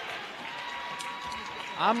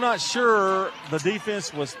 I'm not sure the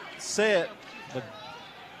defense was set, but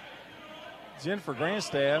Jennifer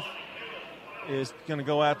Grandstaff is going to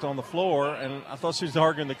go out on the floor, and I thought she was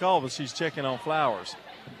arguing the call, but she's checking on Flowers.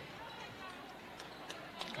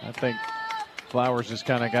 I think Flowers just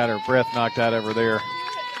kind of got her breath knocked out of her there.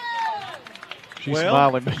 She's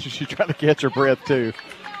smiling, but she's trying to catch her breath too.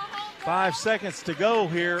 5 seconds to go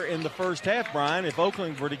here in the first half, Brian. If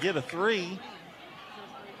Oakland were to get a 3,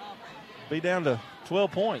 be down to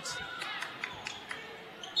 12 points,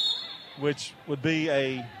 which would be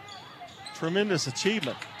a tremendous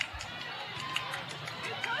achievement.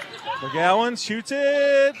 McGowan shoots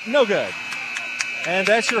it, no good. And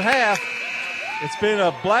that's your half. It's been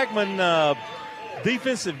a Blackman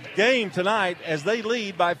defensive game tonight as they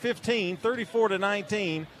lead by 15,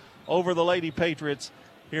 34-19 over the Lady Patriots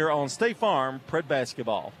here on State Farm Pred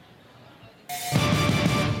Basketball.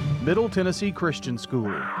 Middle Tennessee Christian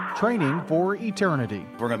School, training for eternity.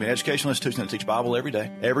 We're going to be an educational institution that teach Bible every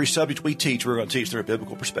day. Every subject we teach, we're going to teach through a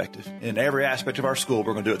biblical perspective. In every aspect of our school,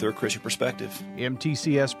 we're going to do it through a Christian perspective.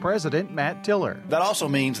 MTCS President Matt Tiller. That also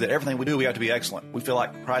means that everything we do, we have to be excellent. We feel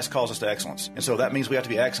like Christ calls us to excellence. And so that means we have to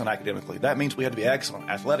be excellent academically. That means we have to be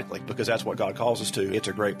excellent athletically because that's what God calls us to. It's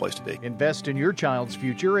a great place to be. Invest in your child's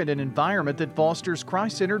future in an environment that fosters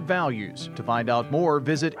Christ-centered values. To find out more,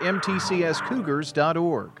 visit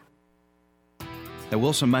mtcscougars.org. At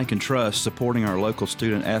Wilson Bank and Trust, supporting our local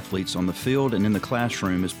student athletes on the field and in the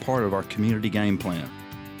classroom is part of our community game plan.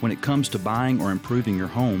 When it comes to buying or improving your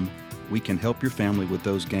home, we can help your family with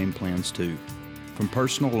those game plans too. From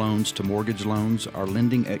personal loans to mortgage loans, our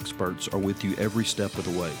lending experts are with you every step of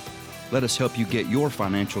the way. Let us help you get your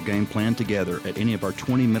financial game plan together at any of our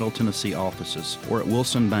 20 Middle Tennessee offices or at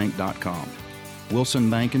wilsonbank.com. Wilson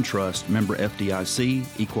Bank and Trust, member FDIC,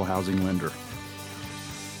 equal housing lender.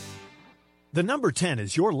 The number 10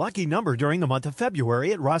 is your lucky number during the month of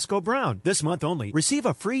February at Roscoe Brown. This month only, receive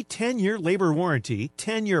a free 10-year labor warranty,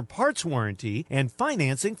 10-year parts warranty, and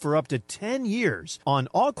financing for up to 10 years on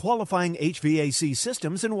all qualifying HVAC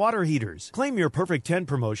systems and water heaters. Claim your Perfect 10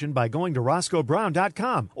 promotion by going to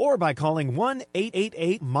RoscoeBrown.com or by calling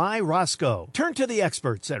 1-888-MY-ROSCOE. Turn to the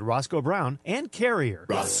experts at Roscoe Brown and Carrier.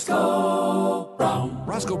 Roscoe Brown.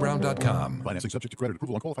 RoscoeBrown.com. Financing subject to credit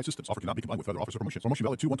approval on qualified systems. Offer cannot be combined with other offers or promotions. Promotion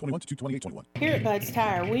valid 2/1/21 to 2/28/21. Here at Bud's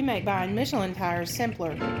Tire, we make buying Michelin tires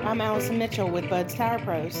simpler. I'm Allison Mitchell with Bud's Tire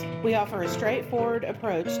Pros. We offer a straightforward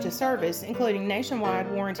approach to service, including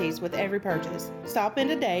nationwide warranties with every purchase. Stop in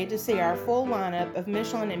today to see our full lineup of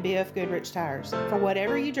Michelin and BF Goodrich tires. For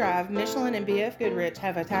whatever you drive, Michelin and BF Goodrich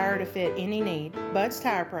have a tire to fit any need. Bud's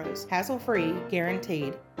Tire Pros, hassle-free,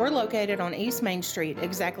 guaranteed. We're located on East Main Street,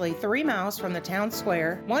 exactly 3 miles from the town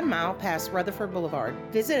square, 1 mile past Rutherford Boulevard.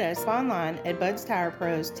 Visit us online at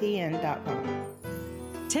budstirepros.tn.com.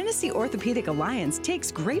 Tennessee Orthopedic Alliance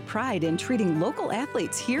takes great pride in treating local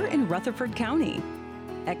athletes here in Rutherford County.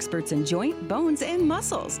 Experts in joint, bones, and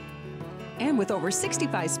muscles. And with over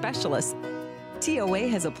 65 specialists, TOA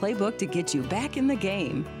has a playbook to get you back in the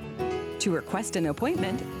game. To request an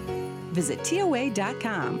appointment, visit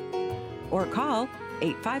TOA.com or call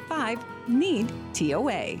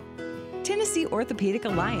 855-NEED-TOA. Tennessee Orthopedic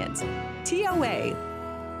Alliance. TOA.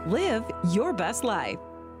 Live your best life.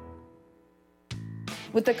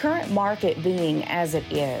 With the current market being as it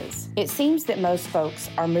is, it seems that most folks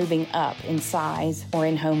are moving up in size or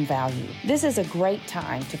in home value. This is a great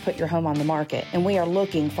time to put your home on the market, and we are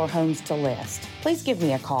looking for homes to list. Please give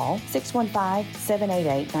me a call,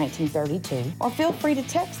 615-788-1932, or feel free to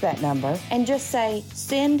text that number and just say,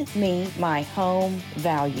 send me my home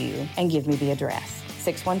value, and give me the address.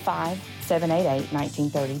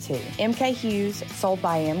 615-788-1932. MK Hughes, sold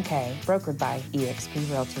by MK, brokered by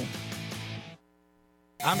eXp Realty.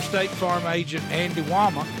 I'm State Farm Agent Andy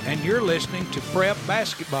Womack, and you're listening to Prep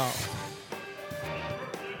Basketball.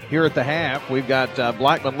 Here at the half, we've got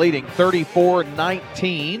Blackman leading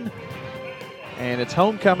 34-19. And it's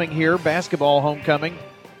homecoming here, basketball homecoming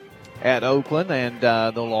at Oakland. And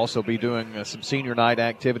they'll also be doing some senior night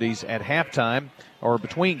activities at halftime or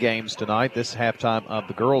between games tonight, this halftime of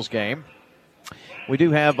the girls' game. We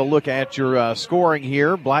do have a look at your scoring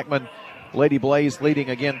here. Blackman Lady Blaze leading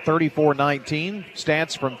again 34-19.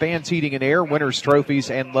 Stats from Fans Heating and Air, Winners Trophies,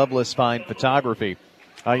 and Loveless Fine Photography.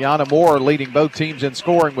 Ayanna Moore leading both teams in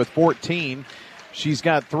scoring with 14. She's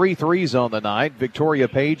got 3 threes on the night. Victoria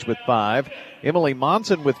Page with 5. Emily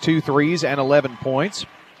Monson with 2 threes and 11 points.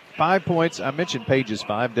 5 points. I mentioned Page's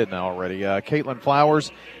 5, didn't I already? Caitlin Flowers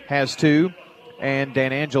has 2. And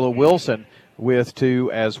DanAngela Wilson with 2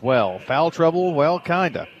 as well. Foul trouble, well,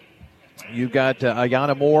 kinda. You've got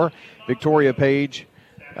Ayanna Moore, Victoria Page,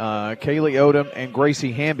 Kaylee Odom, and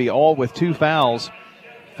Gracie Hamby all with 2 fouls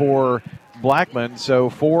for Blackman. So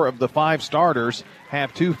 4 of the 5 starters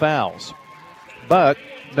have 2 fouls, but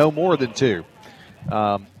no more than 2.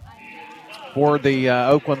 For the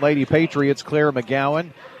Oakland Lady Patriots, Claire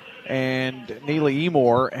McGowan and Neely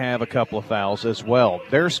Emore have a couple of fouls as well.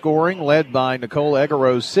 Their scoring led by Nicole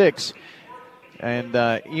Egaros, 6, and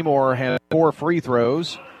Emore had 4 free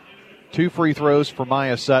throws, 2 free throws for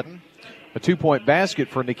Maya Sutton, a 2-point basket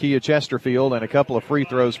for Nakia Chesterfield, and a couple of free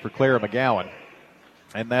throws for Clara McGowan.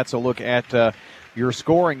 And that's a look at your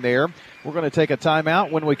scoring there. We're going to take a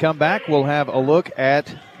timeout. When we come back, we'll have a look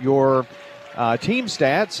at your team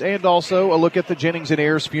stats and also a look at the Jennings &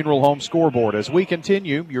 Ayers Funeral Home scoreboard. As we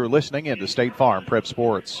continue, you're listening into State Farm Prep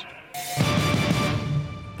Sports.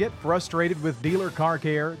 Get frustrated with Dealer Car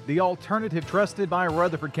Care? The alternative trusted by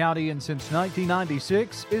Rutherford County and since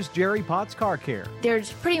 1996 is Jerry Potts Car Care.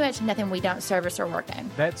 There's pretty much nothing we don't service or work on.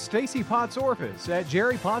 That's Stacy Potts' office at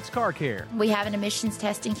Jerry Potts Car Care. We have an emissions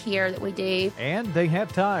testing here that we do. And they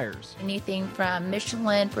have tires. Anything from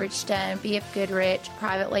Michelin, Bridgestone, BF Goodrich,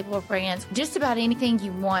 private label brands. Just about anything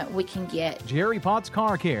you want, we can get. Jerry Potts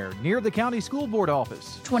Car Care, near the County School Board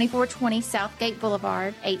office. 2420 Southgate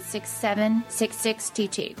Boulevard,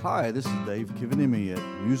 867-6622. Hi, this is Dave Kivanimi at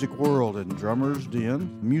Music World and Drummers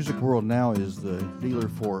Den. Music World now is the dealer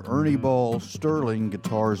for Ernie Ball Sterling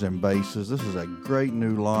guitars and basses. This is a great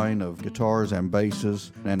new line of guitars and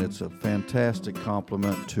basses, and it's a fantastic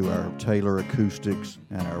complement to our Taylor acoustics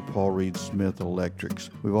and our Paul Reed Smith electrics.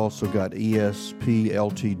 We've also got ESP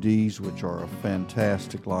LTDs, which are a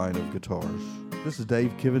fantastic line of guitars. This is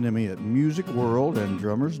Dave Kivanimi at Music World and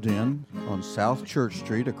Drummers Den on South Church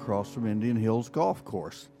Street across from Indian Hills Golf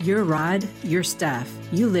Course. Your rod, your stuff.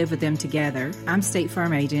 You live with them together. I'm State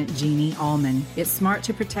Farm Agent Jeannie Allman. It's smart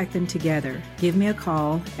to protect them together. Give me a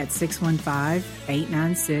call at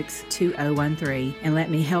 615-896-2013 and let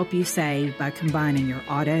me help you save by combining your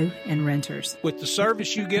auto and renters. With the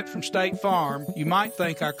service you get from State Farm, you might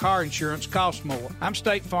think our car insurance costs more. I'm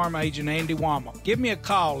State Farm Agent Andy Womack. Give me a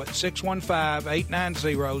call at 615-890-0850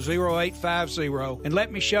 and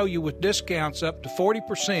let me show you with discounts up to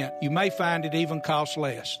 40%. You may find it even costs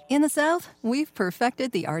less. In the South, we've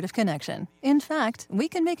perfected the art of connection. In fact, we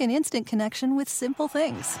can make an instant connection with simple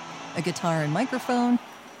things. A guitar and microphone,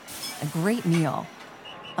 a great meal,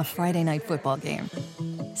 a Friday night football game.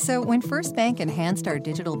 So when First Bank enhanced our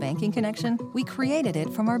digital banking connection, we created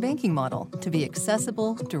it from our banking model to be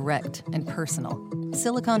accessible, direct, and personal.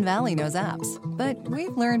 Silicon Valley knows apps, but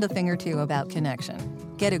we've learned a thing or two about connection.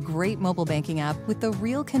 Get a great mobile banking app with the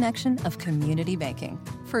real connection of community banking.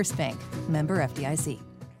 First Bank, member FDIC.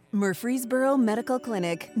 Murfreesboro Medical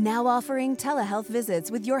Clinic, now offering telehealth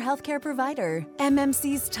visits with your healthcare provider.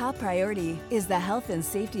 MMC's top priority is the health and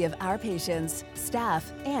safety of our patients,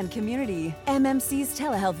 staff, and community. MMC's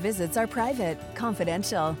telehealth visits are private,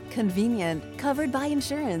 confidential, convenient, covered by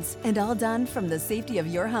insurance, and all done from the safety of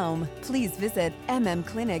your home. Please visit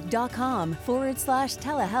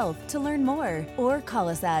mmclinic.com/telehealth to learn more, or call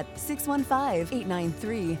us at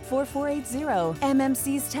 615-893-4480.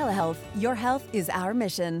 MMC's Telehealth. Your health is our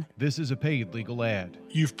mission. This is a paid legal ad.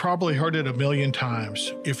 You've probably heard it a million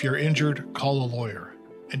times. If you're injured, call a lawyer.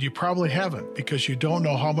 And you probably haven't, because you don't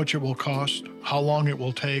know how much it will cost, how long it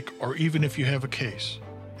will take, or even if you have a case.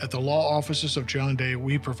 At the law offices of John Day,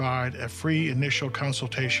 we provide a free initial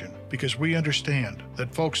consultation because we understand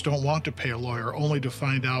that folks don't want to pay a lawyer only to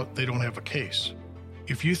find out they don't have a case.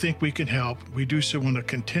 If you think we can help, we do so on a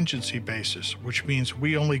contingency basis, which means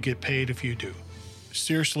we only get paid if you do.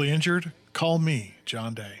 Seriously injured? Call me,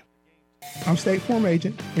 John Day. I'm State Farm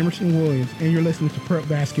Agent Emerson Williams, and you're listening to Prep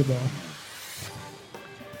Basketball.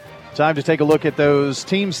 Time to take a look at those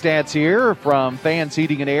team stats here from Fans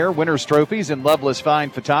Heating and Air, Winners Trophies, and Loveless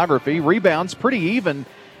Fine Photography. Rebounds pretty even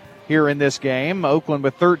here in this game. Oakland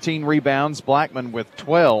with 13 rebounds, Blackman with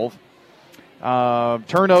 12.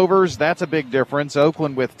 Turnovers, that's a big difference.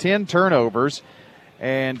 Oakland with 10 turnovers,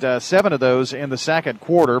 and 7 of those in the second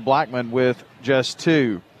quarter. Blackman with just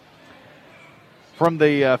 2. From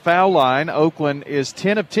the foul line, Oakland is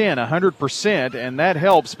 10 of 10, 100%, and that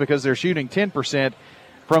helps because they're shooting 10%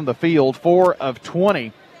 from the field, 4 of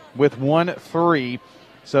 20 with 1 3.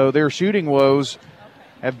 So their shooting woes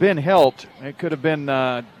have been helped. It could have been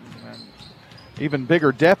even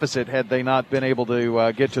bigger deficit had they not been able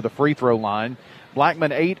to get to the free throw line.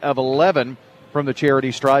 Blackman 8 of 11 from the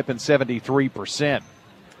charity stripe and 73%.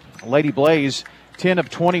 Lady Blaze 10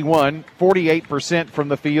 of 21, 48% from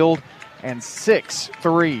the field, and 6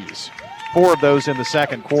 threes, 4 of those in the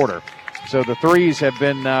second quarter. So the threes have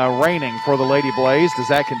been raining for the Lady Blaze. Does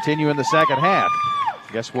that continue in the second half?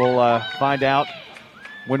 Guess we'll find out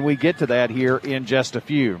when we get to that here in just a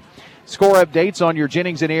few. Score updates on your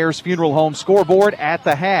Jennings and Ayers Funeral Home scoreboard at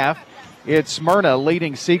the half. It's Smyrna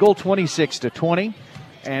leading Siegel 26-20.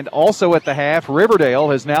 And also at the half,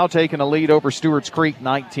 Riverdale has now taken a lead over Stewart's Creek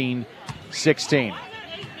 19-16.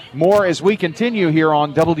 More as we continue here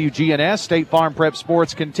on WGNS. State Farm Prep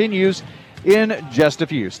Sports continues in just a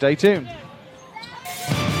few. Stay tuned.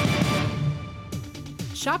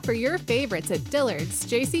 Shop for your favorites at Dillard's,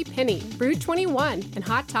 JCPenney, Brew 21, and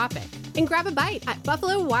Hot Topic. And grab a bite at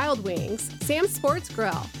Buffalo Wild Wings, Sam's Sports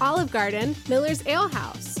Grill, Olive Garden, Miller's Ale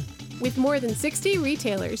House. With more than 60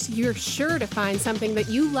 retailers, you're sure to find something that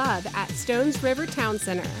you love at Stones River Town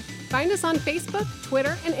Center. Find us on Facebook,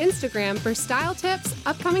 Twitter, and Instagram for style tips,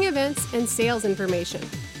 upcoming events, and sales information.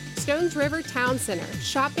 Stones River Town Center,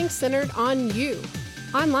 shopping centered on you.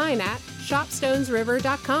 Online at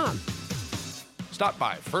shopstonesriver.com. Stop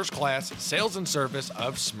by First Class Sales and Service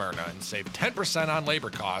of Smyrna and save 10% on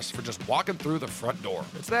labor costs for just walking through the front door.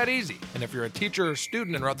 It's that easy. And if you're a teacher or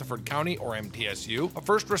student in Rutherford County or MTSU, a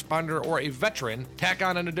first responder, or a veteran, tack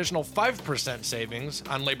on an additional 5% savings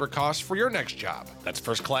on labor costs for your next job. That's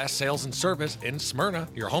First Class Sales and Service in Smyrna,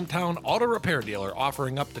 your hometown auto repair dealer,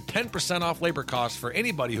 offering up to 10% off labor costs for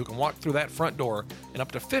anybody who can walk through that front door, and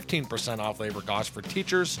up to 15% off labor costs for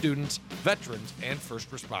teachers, students, veterans, and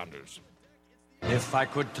first responders. If I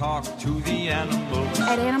could talk to the animals.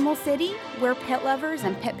 At Animal City, we're pet lovers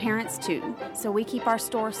and pet parents too. So we keep our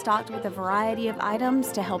store stocked with a variety of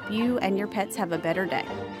items to help you and your pets have a better day.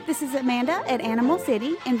 This is Amanda at Animal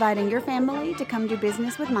City, inviting your family to come do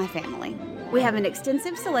business with my family. We have an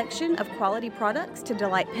extensive selection of quality products to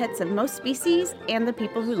delight pets of most species and the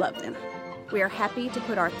people who love them. We are happy to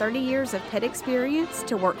put our 30 years of pet experience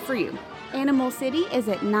to work for you. Animal City is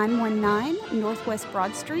at 919 Northwest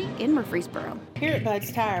Broad Street in Murfreesboro. Here at Bud's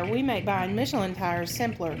Tire, we make buying Michelin tires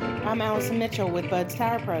simpler. I'm Allison Mitchell with Bud's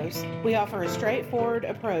Tire Pros. We offer a straightforward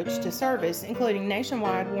approach to service, including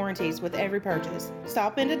nationwide warranties with every purchase.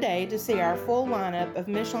 Stop in today to see our full lineup of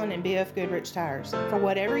Michelin and BF Goodrich tires. For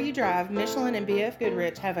whatever you drive, Michelin and BF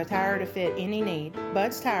Goodrich have a tire to fit any need.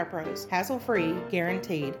 Bud's Tire Pros, hassle-free,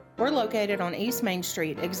 guaranteed. We're located on East Main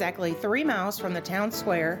Street, exactly 3 miles from the town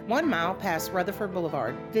square, 1 mile past Rutherford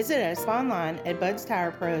Boulevard. Visit us online at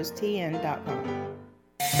budstirepros.tn.com.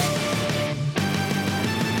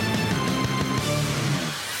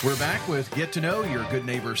 We're back with Get to Know Your Good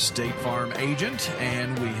Neighbor State Farm agent,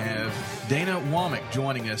 and we have Dana Womack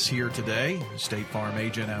joining us here today, State Farm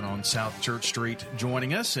agent out on South Church Street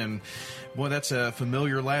joining us. And boy, that's a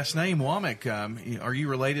familiar last name, Womack. Are you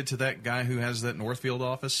related to that guy who has that Northfield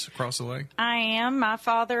office across the way? I am. My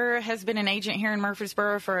father has been an agent here in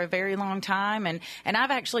Murfreesboro for a very long time, and I've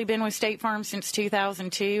actually been with State Farm since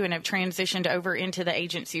 2002 and have transitioned over into the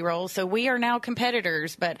agency role. So we are now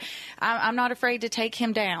competitors, but I'm not afraid to take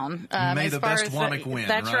him down. May the best Womack win.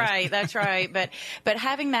 That's right. That's right. But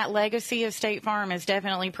having that legacy of State Farm has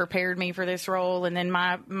definitely prepared me for this role, and then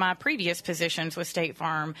my previous positions with State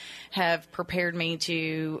Farm have prepared me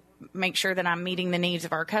to make sure that I'm meeting the needs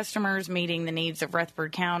of our customers, meeting the needs of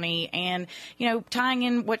Rutherford County, and, tying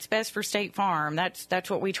in what's best for State Farm. That's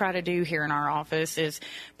what we try to do here in our office, is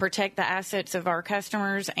protect the assets of our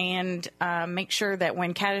customers and make sure that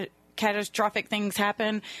when catastrophic things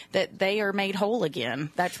happen, that they are made whole again.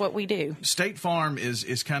 That's what we do. State Farm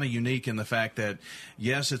is kind of unique in the fact that,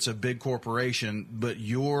 yes, it's a big corporation, but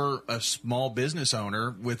you're a small business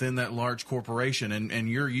owner within that large corporation, and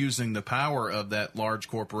you're using the power of that large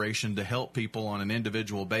corporation to help people on an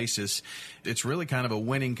individual basis. It's really kind of a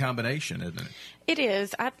winning combination, isn't it? It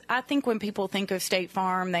is. I think when people think of State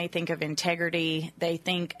Farm, they think of integrity. They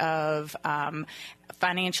think of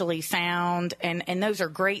financially sound, and those are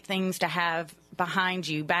great things to have behind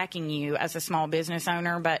you, backing you as a small business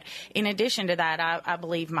owner. But in addition to that, I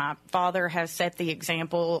believe my father has set the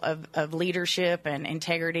example of leadership and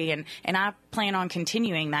integrity, and I plan on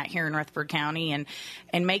continuing that here in Rutherford County and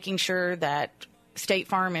making sure that State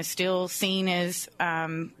Farm is still seen as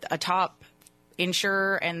a top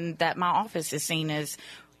insurer, and that my office is seen as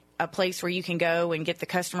a place where you can go and get the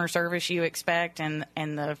customer service you expect, and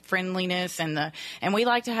the friendliness, and we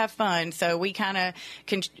like to have fun. So we kind of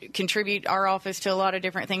contribute our office to a lot of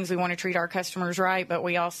different things. We want to treat our customers right, but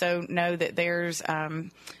we also know that there's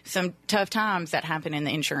some tough times that happen in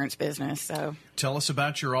the insurance business. So tell us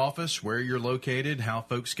about your office, where you're located, how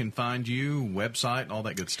folks can find you, website, all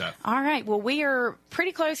that good stuff. All right. Well, we are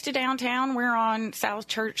pretty close to downtown. We're on South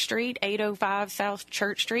Church Street, 805 South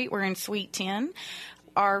Church Street. We're in Suite 10.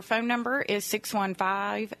 Our phone number is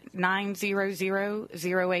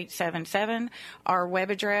 615-900-0877. Our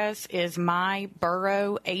web address is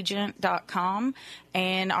myboroughagent.com.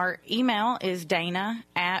 And our email is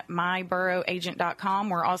dana@myboroughagent.com.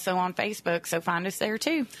 We're also on Facebook, so find us there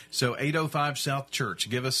too. So 805 South Church.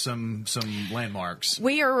 Give us some landmarks.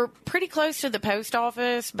 We are pretty close to the post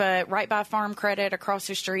office, but right by Farm Credit, across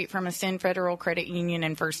the street from Ascend Federal Credit Union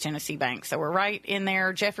and First Tennessee Bank. So we're right in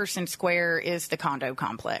there. Jefferson Square is the condo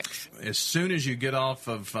complex. As soon as you get off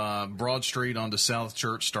of Broad Street onto South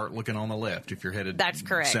Church, start looking on the left if you're headed That's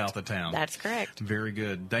correct. south of town. That's correct. Very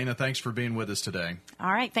good. Dana, thanks for being with us today.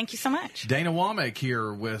 All right. Thank you so much. Dana Womack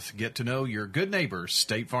here with Get to Know Your Good Neighbor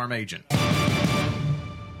State Farm agent.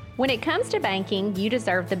 When it comes to banking, you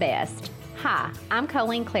deserve the best. Hi, I'm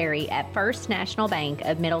Colleen Clary at First National Bank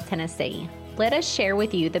of Middle Tennessee. Let us share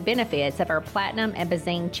with you the benefits of our Platinum and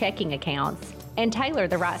Bazing checking accounts and tailor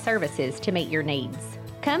the right services to meet your needs.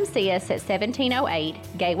 Come see us at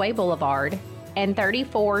 1708 Gateway Boulevard and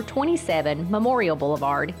 3427 Memorial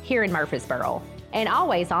Boulevard here in Murfreesboro, and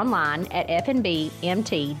always online at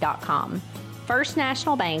fnbmt.com. First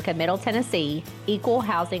National Bank of Middle Tennessee, Equal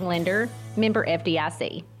Housing Lender, member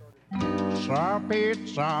FDIC. Sir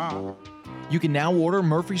Pizza. You can now order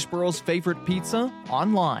Murfreesboro's favorite pizza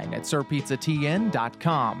online at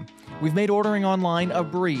sirpizzatn.com. We've made ordering online a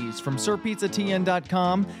breeze from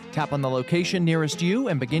sirpizzatn.com. Tap on the location nearest you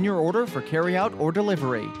and begin your order for carryout or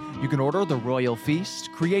delivery. You can order the Royal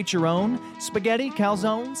Feast, create your own, spaghetti,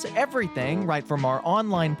 calzones, everything right from our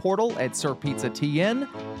online portal at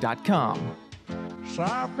sirpizzatn.com.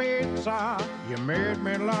 Sir Pizza, you made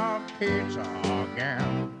me love pizza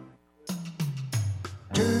again.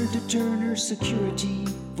 Turn to Turner Security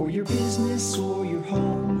for your business or your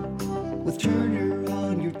home. With Turner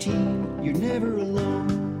on your team, you're never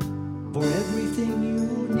alone. For everything you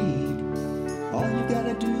will need, all you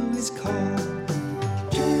gotta do is call.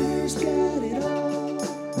 Turner's got it all.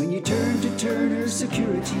 When you turn to Turner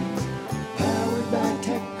Security, powered by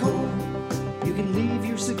TechCore, you can leave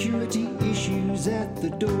your security issues at the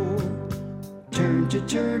door. Turn to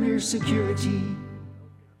Turner Security.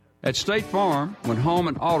 At State Farm, when home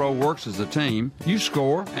and auto works as a team, you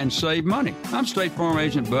score and save money. I'm State Farm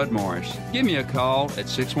Agent Bud Morris. Give me a call at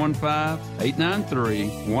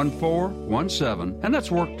 615-893-1417, and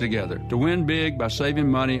let's work together to win big by saving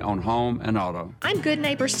money on home and auto. I'm Good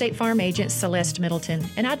Neighbor State Farm Agent Celeste Middleton,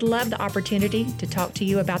 and I'd love the opportunity to talk to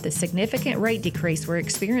you about the significant rate decrease we're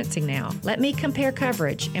experiencing now. Let me compare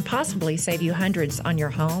coverage and possibly save you hundreds on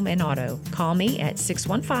your home and auto. Call me at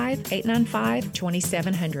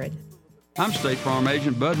 615-895-2700. I'm State Farm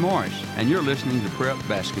Agent Bud Morris, and you're listening to Prep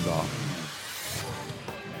Basketball.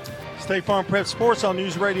 State Farm Prep Sports on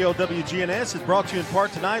News Radio WGNS is brought to you in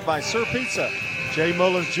part tonight by Sir Pizza, J.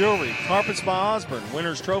 Mullins Jewelry, Carpets by Osborne,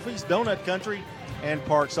 Winners Trophies, Donut Country, and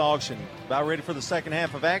Parks Auction. About ready for the second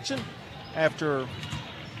half of action after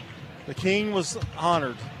the King was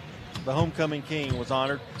honored. The homecoming King was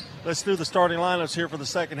honored. Let's do the starting lineups here for the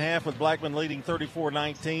second half with Blackman leading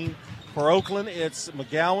 34-19. For Oakland, it's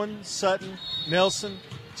McGowan, Sutton, Nelson,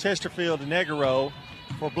 Chesterfield, and Negro.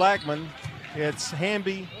 For Blackman, it's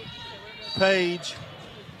Hamby, Page,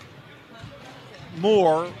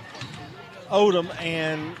 Moore, Odom,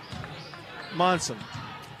 and Monson.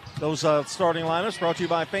 Those starting lineups brought to you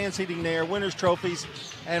by Fans Heating and Air, Winners Trophies,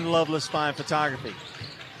 and Loveless Fine Photography.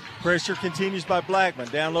 Pressure continues by Blackman.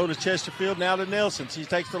 Down low to Chesterfield, now to Nelson. She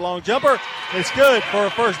takes the long jumper. It's good for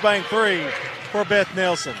a first bank three for Beth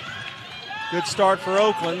Nelson. Good start for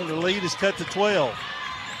Oakland. The lead is cut to 12.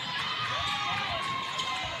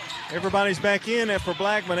 Everybody's back in for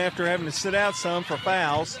Blackman after having to sit out some for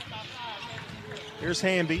fouls. Here's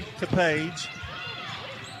Hamby to Page.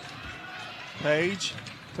 Page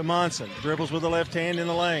to Monson. Dribbles with the left hand in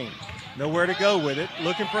the lane. Nowhere to go with it.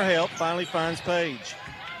 Looking for help. Finally finds Page.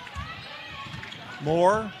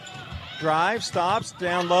 Moore drives, stops,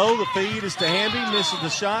 down low. The feed is to Hamby. Misses the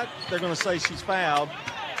shot. They're going to say she's fouled.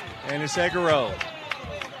 And it's Egaro.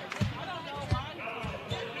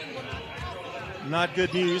 Not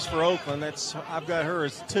good news for Oakland. I've got her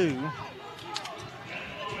as 2.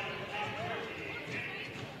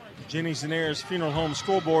 Jenny Zenair's Funeral Home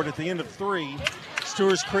scoreboard at the end of 3.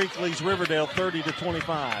 Stewart's Creek leads Riverdale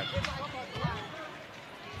 30-25.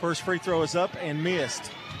 First free throw is up and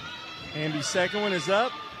missed. Hamby's second one is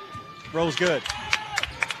up. Rolls good.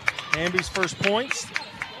 Hamby's first points.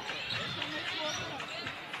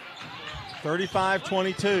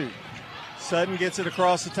 35-22. Sutton gets it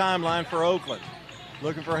across the timeline for Oakland.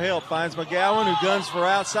 Looking for help. Finds McGowan, who guns for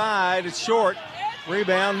outside. It's short.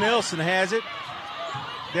 Rebound. Nelson has it.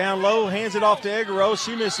 Down low. Hands it off to Egaro.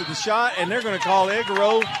 She misses the shot, and they're going to call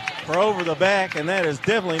Egaro for over the back, and that is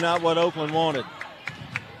definitely not what Oakland wanted.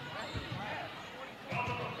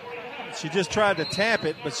 She just tried to tap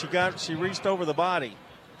it, but she reached over the body.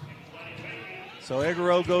 So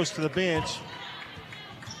Egaro goes to the bench.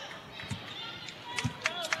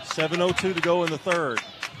 7:02 to go in the third.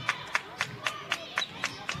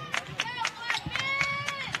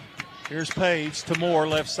 Here's Page to Moore,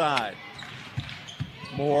 left side.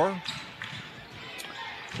 Moore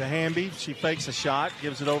to Hamby. She fakes a shot,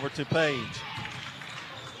 gives it over to Page.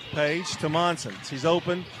 Page to Monson. She's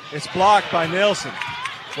open. It's blocked by Nelson.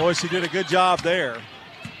 Boy, she did a good job there.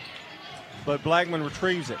 But Blackman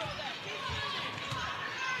retrieves it.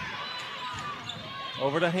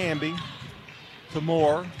 Over to Hamby. To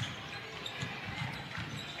Moore.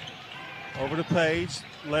 Over to Page,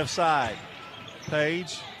 left side.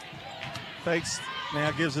 Page fakes, now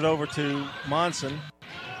gives it over to Monson.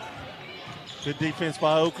 Good defense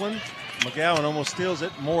by Oakland. McGowan almost steals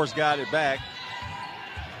it. Moore's got it back.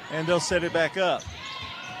 And they'll set it back up.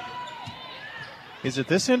 Is it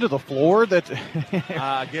this end of the floor that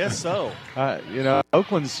I guess so.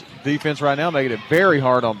 Oakland's defense right now making it very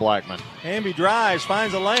hard on Blackman. Hamby drives,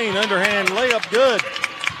 finds a lane, underhand layup, good.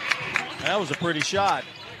 That was a pretty shot.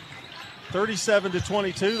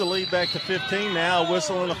 37-22, the lead back to 15 now, a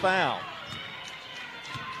whistle and a foul.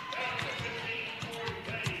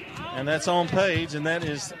 And that's on Page, and that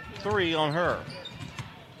is 3 on her.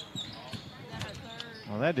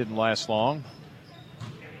 Well, that didn't last long.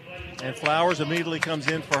 And Flowers immediately comes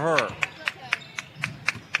in for her.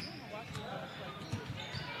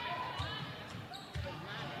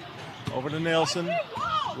 Over to Nelson.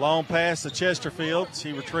 Long pass to Chesterfield.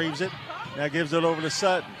 She retrieves it. Now gives it over to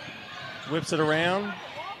Sutton. Whips it around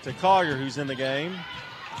to Collier, who's in the game.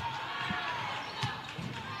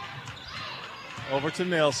 Over to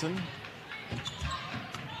Nelson.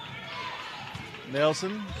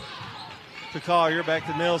 Nelson to Collier. Back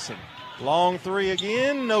to Nelson. Long three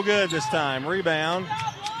again. No good this time. Rebound.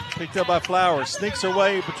 Picked up by Flowers. Sneaks her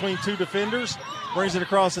way between 2 defenders. Brings it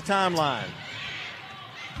across the timeline.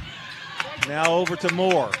 Now over to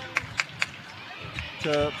Moore.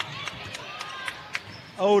 To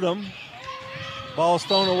Odom. Ball's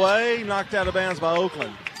thrown away, knocked out of bounds by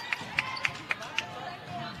Oakland.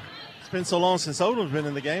 It's been so long since Odom's been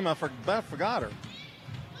in the game, I forgot her.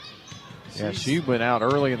 Yeah, she went out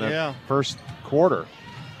early in the first quarter.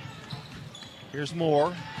 Here's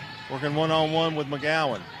Moore, working one-on-one with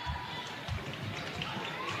McGowan.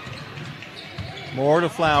 Moore to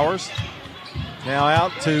Flowers. Now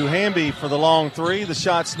out to Hamby for the long three. The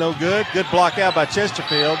shot's no good. Good block out by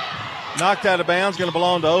Chesterfield. Knocked out of bounds, going to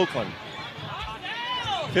belong to Oakland.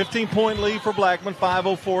 15-point lead for Blackman,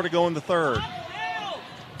 5:04 to go in the third.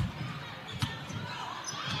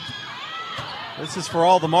 This is for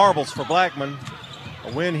all the marbles for Blackman.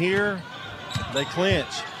 A win here, they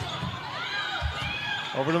clinch.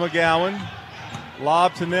 Over to McGowan.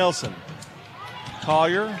 Lob to Nelson.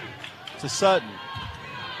 Collier to Sutton.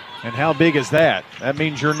 And how big is that? That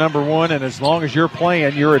means you're number one, and as long as you're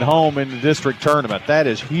playing, you're at home in the district tournament. That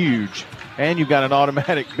is huge. And you've got an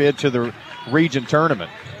automatic bid to the region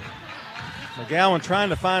tournament. McGowan trying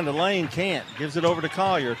to find a lane, can't. Gives it over to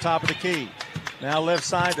Collier, top of the key. Now left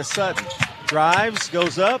side to Sutton. Drives,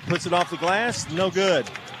 goes up, puts it off the glass, no good.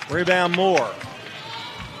 Rebound Moore.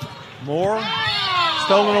 Moore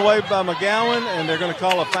stolen away by McGowan, and they're going to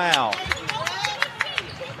call a foul.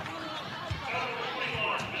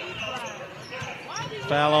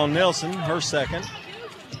 Foul on Nelson, her second.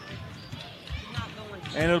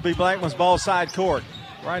 And it'll be Blackman's ball side court,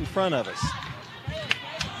 right in front of us.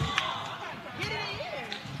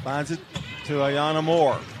 Finds it to Ayana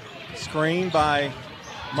Moore. Screen by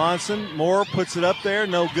Monson. Moore puts it up there,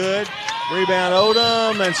 no good. Rebound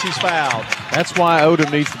Odom, and she's fouled. That's why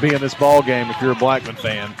Odom needs to be in this ball game if you're a Blackman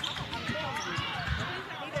fan.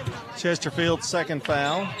 Chesterfield's second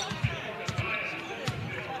foul.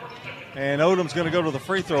 And Odom's going to go to the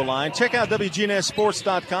free throw line. Check out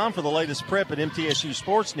WGNSSports.com for the latest prep at MTSU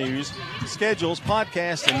sports news, schedules,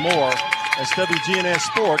 podcasts, and more. That's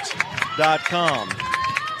WGNSSports.com.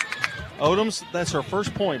 Odom's, that's her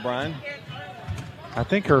first point, Brian. I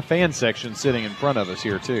think her fan section's sitting in front of us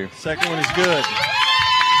here, too. Second one is good.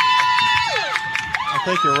 I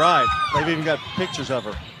think you're right. They've even got pictures of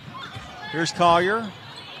her. Here's Collier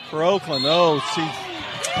for Oakland. Oh, she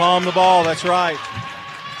palmed the ball. That's right.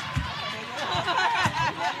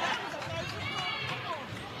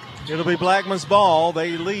 It'll be Blackman's ball.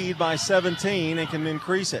 They lead by 17 and can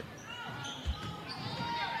increase it.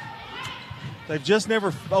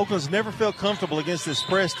 Oakland's never felt comfortable against this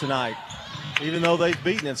press tonight, even though they've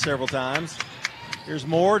beaten it several times. Here's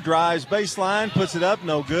Moore, drives baseline, puts it up,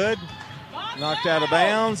 no good. Knocked out of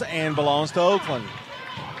bounds and belongs to Oakland.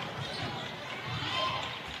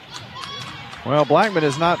 Well, Blackman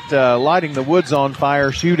is not lighting the woods on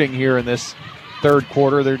fire shooting here in this third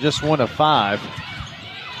quarter. They're just 1 of 5.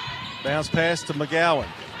 Bounce pass to McGowan.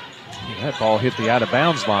 That ball hit the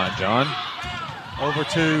out-of-bounds line, John. Over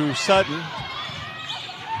to Sutton.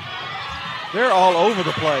 They're all over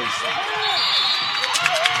the place.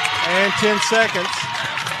 And 10 seconds.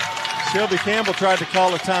 Shelby Campbell tried to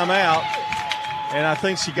call a timeout, and I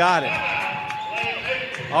think she got it.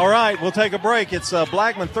 All right, we'll take a break. It's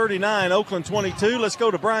Blackman 39, Oakland 22. Let's go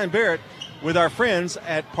to Brian Barrett with our friends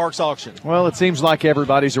at Parks Auction. Well, it seems like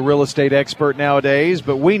everybody's a real estate expert nowadays,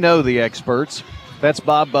 but we know the experts. That's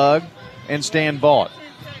Bob Bugg and Stan Vaught,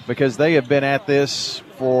 because they have been at this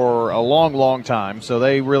for a long, long time, so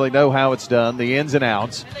they really know how it's done, the ins and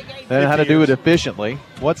outs. They know how to do it efficiently.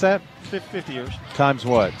 What's that? 50 years. Times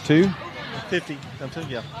what, 2? 50,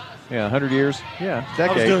 yeah. Yeah, 100 years. Yeah, decade.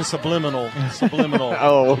 I was doing subliminal.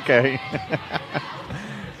 Oh, okay.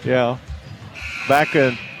 Yeah. Back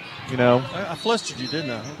in, I flustered you,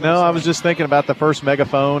 didn't I? No, I was just thinking about the first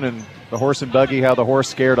megaphone and the horse and buggy, how the horse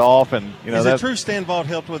scared off, and Is it true Stan Vaught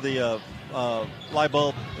helped with the light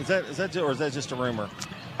bulb? Is that or is that just a rumor?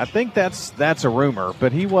 I think that's a rumor,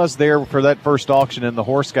 but he was there for that first auction, and the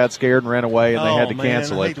horse got scared and ran away, and they had to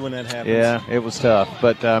cancel I it. hate when that happens. Yeah, it was tough,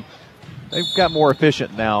 but they've got more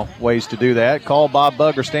efficient now ways to do that. Call Bob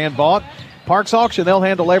Bugg or Stan Vaught. Parks Auction, they'll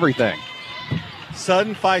handle everything.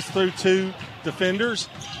 Sutton fights through 2 defenders.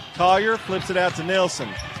 Collier flips it out to Nelson.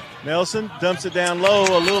 Nelson dumps it down low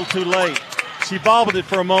a little too late. She bobbled it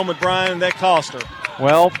for a moment, Brian, and that cost her.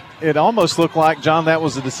 Well, it almost looked like, John, that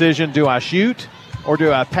was a decision. Do I shoot or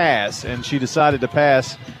do I pass? And she decided to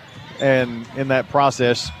pass, and in that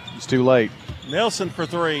process, it's too late. Nelson for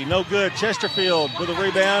 3, no good. Chesterfield with a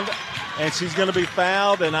rebound, and she's going to be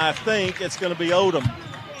fouled, and I think it's going to be Odom.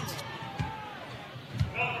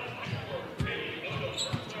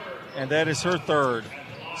 And that is her third.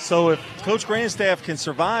 So if Coach Grandstaff can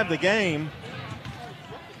survive the game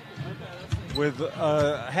with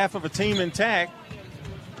half of a team intact,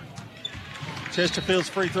 Chesterfield's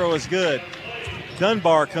free throw is good.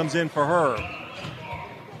 Dunbar comes in for her.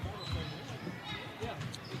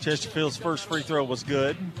 Chesterfield's first free throw was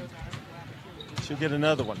good. She'll get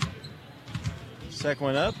another one. Second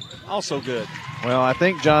one up, also good. Well, I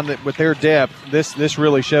think, John, that with their depth, this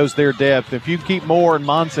really shows their depth. If you keep Moore and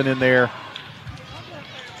Monson in there,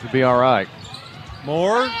 it'll be all right.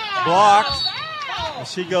 Moore blocked.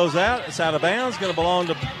 As she goes out, it's out of bounds. Going to belong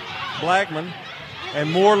to Blackman.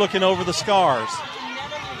 And Moore looking over the scars.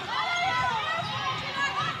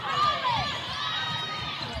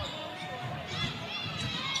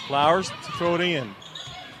 Flowers to throw it in.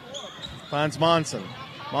 Finds Monson.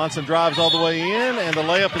 Monson drives all the way in, and the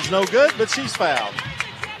layup is no good, but she's fouled.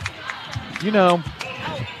 You know,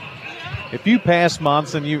 if you pass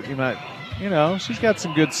Monson, you might, she's got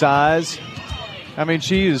some good size. I mean,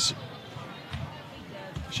 she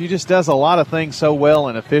just does a lot of things so well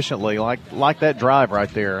and efficiently, like that drive right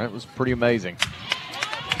there. It was pretty amazing.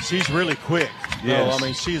 She's really quick. Yes. I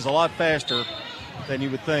mean, she's a lot faster than you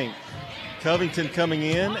would think. Covington coming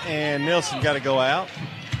in, and Nelson got to go out.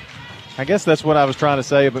 I guess that's what I was trying to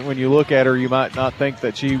say, but when you look at her, you might not think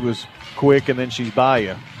that she was quick and then she's by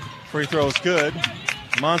you. Free throw is good.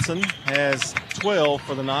 Monson has 12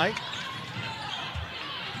 for the night.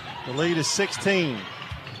 The lead is 16.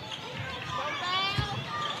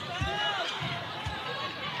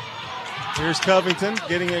 Here's Covington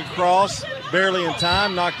getting it across, barely in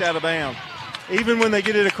time, knocked out of bounds. Even when they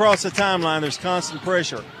get it across the timeline, there's constant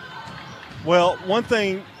pressure. Well, one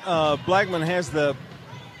thing, Blackman has the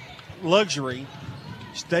luxury.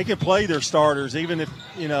 They can play their starters, even if,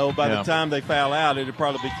 by the time they foul out, it'll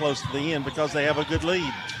probably be close to the end because they have a good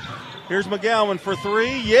lead. Here's McGowan for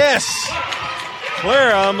three. Yes!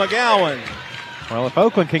 Clara McGowan. Well, if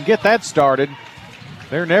Oakland can get that started,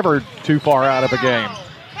 they're never too far out of a game.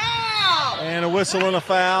 And a whistle and a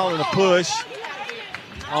foul and a push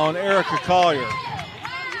on Erica Collier.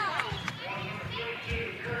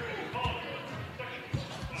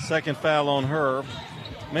 Second foul on her.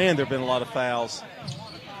 Man, there have been a lot of fouls.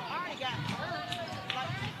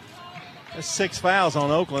 That's 6 fouls on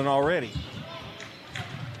Oakland already.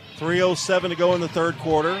 3:07 to go in the third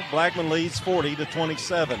quarter. Blackman leads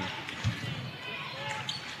 40-27.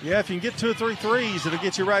 Yeah, if you can get 2 or 3 threes, it'll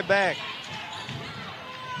get you right back.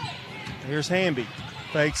 Here's Hamby.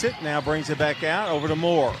 Fakes it, now brings it back out over to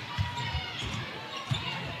Moore.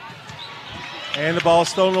 And the ball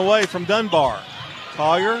stolen away from Dunbar.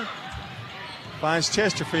 Collier finds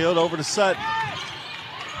Chesterfield over to Sutton.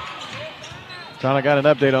 John, I got an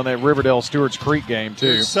update on that Riverdale Stewart's Creek game, too.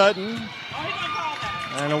 Here's Sutton.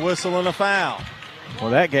 And a whistle and a foul.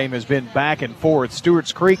 Well, that game has been back and forth.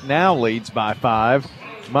 Stewart's Creek now leads by 5.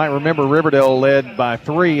 You might remember Riverdale led by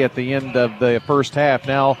 3 at the end of the first half.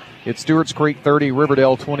 Now it's Stewart's Creek 30,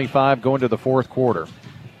 Riverdale 25 going to the fourth quarter.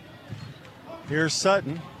 Here's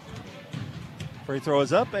Sutton. Free throw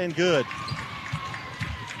is up and good.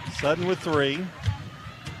 Sutton with 3.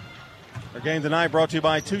 Our game tonight brought to you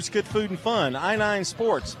by Toots Good Food and Fun, I-9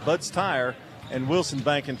 Sports, Bud's Tire, and Wilson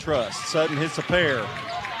Bank and Trust. Sutton hits a pair.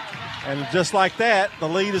 And just like that, the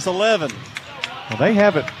lead is 11. Well, they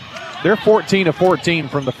have it. They're 14 of 14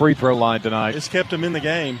 from the free throw line tonight. It's kept them in the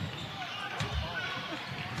game.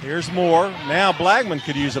 Here's Moore. Now Blackman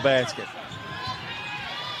could use a basket.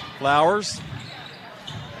 Flowers.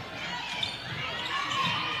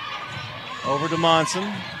 Over to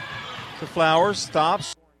Monson. To Flowers.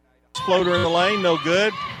 Stops. Floater in the lane. No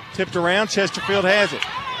good. Tipped around. Chesterfield has it.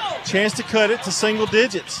 Chance to cut it to single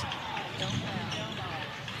digits.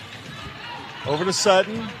 Over to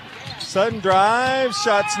Sutton. Sutton drives.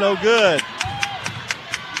 Shot's no good.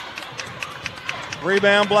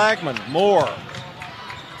 Rebound Blackman. Moore.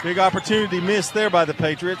 Big opportunity missed there by the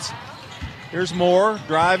Patriots. Here's Moore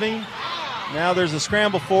driving. Now there's a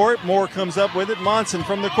scramble for it. Moore comes up with it. Monson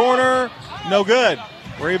from the corner. No good.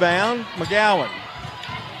 Rebound McGowan.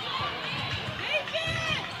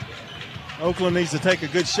 Oakland needs to take a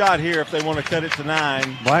good shot here if they want to cut it to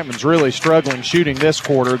 9. Blackman's really struggling shooting this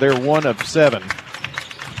quarter. They're 1 of 7.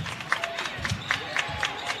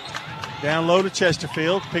 Down low to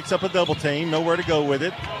Chesterfield. Picks up a double team. Nowhere to go with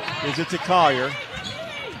it. Gives it to Collier.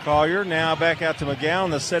 Collier now back out to McGowan.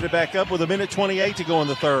 They'll set it back up with 1:28 to go in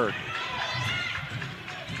the third.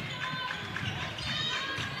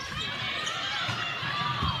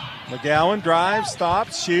 McGowan drives,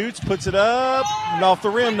 stops, shoots, puts it up, and off the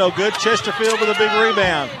rim, no good. Chesterfield with a big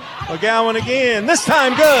rebound. McGowan again, this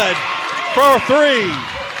time good for 3.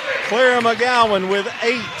 Clara McGowan with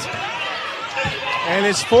 8. And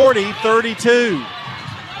it's 40-32.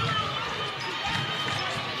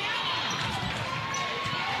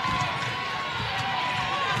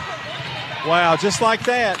 Wow, just like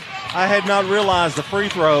that. I had not realized the free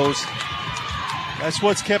throws. That's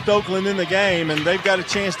what's kept Oakland in the game, and they've got a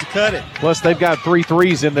chance to cut it. Plus, they've got 3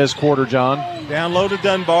 threes in this quarter, John. Down low to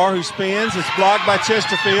Dunbar, who spins. It's blocked by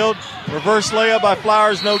Chesterfield. Reverse layup by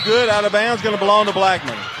Flowers, no good. Out of bounds, going to belong to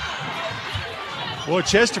Blackman. Boy,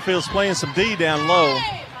 Chesterfield's playing some D down low.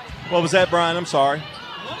 What was that, Brian? I'm sorry.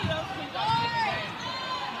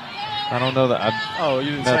 I don't know that.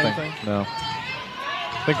 You didn't say anything? No.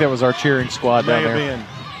 I think that was our cheering squad down there. May have been.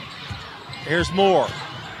 Here's Moore.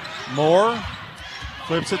 Moore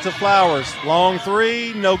flips it to Flowers. Long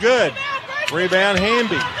three, no good. Rebound,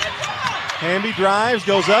 Hamby. Hamby drives,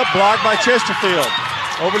 goes up, blocked by Chesterfield.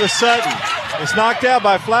 Over to Sutton. It's knocked out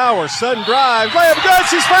by Flowers. Sutton drives. Layup good,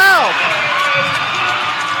 she's fouled.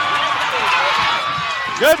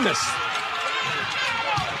 Goodness.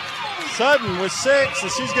 Sutton with 6,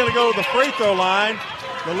 and she's going to go to the free throw line.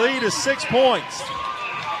 The lead is 6 points.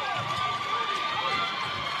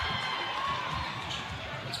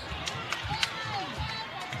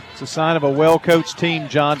 It's a sign of a well-coached team,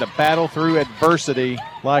 John, to battle through adversity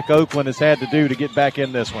like Oakland has had to do to get back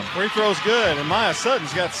in this one. Free throw's good, and Maya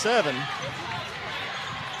Sutton's got 7.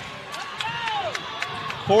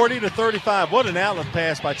 40-35. What an outlet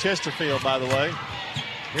pass by Chesterfield, by the way.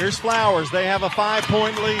 Here's Flowers. They have a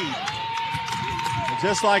 5-point lead. And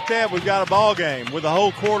just like that, we've got a ball game with a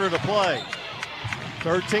whole quarter to play.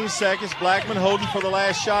 13 seconds. Blackman holding for the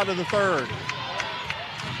last shot of the third.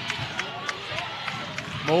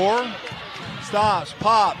 Moore stops,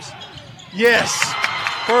 pops. Yes!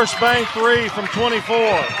 First bank 3 from 24.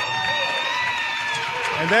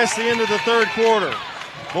 And that's the end of the third quarter.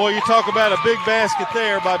 Boy, you talk about a big basket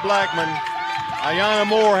there by Blackman. Ayanna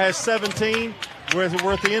Moore has 17. We're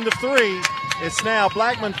at the end of 3. It's now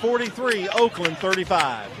Blackman 43, Oakland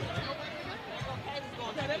 35.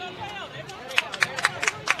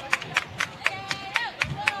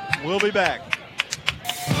 We'll be back.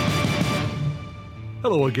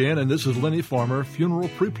 Hello again, and this is Lenny Farmer, funeral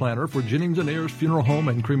pre-planner for Jennings & Ayers Funeral Home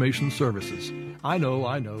and Cremation Services. I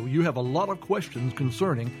know, you have a lot of questions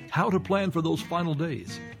concerning how to plan for those final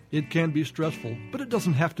days. It can be stressful, but it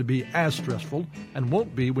doesn't have to be as stressful, and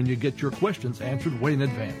won't be when you get your questions answered way in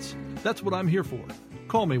advance. That's what I'm here for.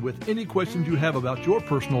 Call me with any questions you have about your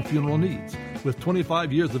personal funeral needs. With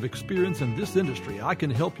 25 years of experience in this industry, I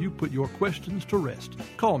can help you put your questions to rest.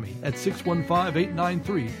 Call me at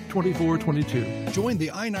 615-893-2422. Join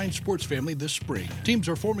the I-9 Sports family this spring. Teams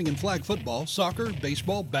are forming in flag football, soccer,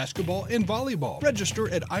 baseball, basketball, and volleyball.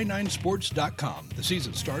 Register at i9sports.com. The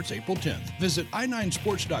season starts April 10th. Visit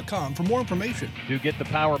i9sports.com for more information. Do get the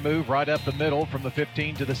power move right up the middle from the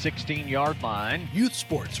 15 to the 16-yard line. Youth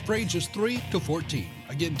sports for ages 3 to 14.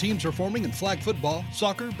 Again, teams are forming in flag football,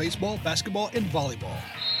 soccer, baseball, basketball, and volleyball.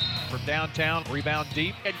 From downtown, rebound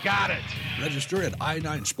deep, and got it. Register at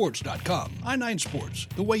i9sports.com. I9 Sports,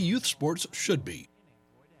 the way youth sports should be.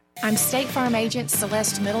 I'm State Farm Agent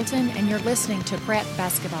Celeste Middleton, and you're listening to Prep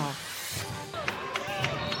Basketball.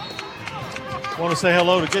 I want to say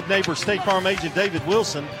hello to good neighbor State Farm Agent David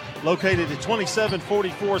Wilson, located at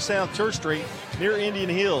 2744 South Church Street near Indian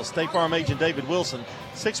Hills. State Farm Agent David Wilson,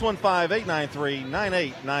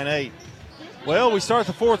 615-893-9898. Well, we start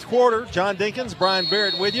the fourth quarter. John Dinkins, Brian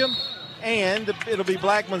Barrett with you, and it'll be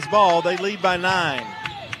Blackman's ball. They lead by 9.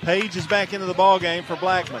 Page is back into the ball game for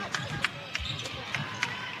Blackman.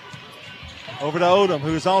 Over to Odom,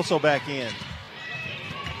 who is also back in.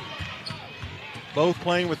 Both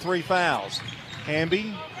playing with 3 fouls.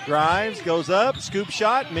 Hamby drives, goes up, scoop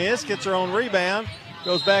shot, miss, gets her own rebound,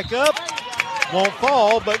 goes back up, won't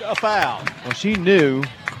fall, but a foul. Well, she knew,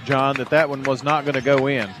 John, that one was not going to go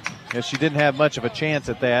in. Yes, she didn't have much of a chance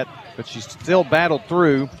at that, but she still battled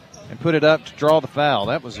through and put it up to draw the foul.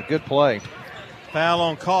 That was a good play. Foul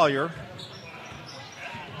on Collier.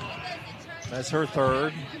 That's her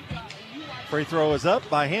third. Free throw is up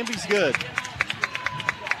by Hamby's good.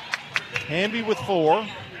 Hamby with 4.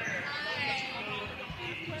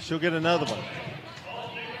 She'll get another one.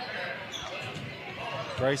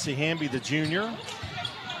 Gracie Hamby, the junior.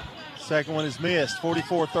 Second one is missed,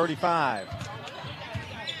 44-35.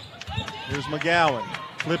 Here's McGowan.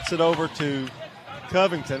 Flips it over to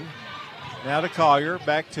Covington. Now to Collier,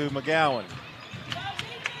 back to McGowan.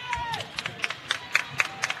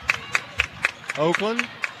 Oakland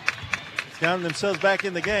has gotten themselves back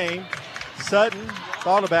in the game. Sutton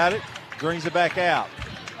thought about it, brings it back out.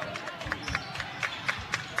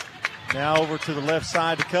 Now over to the left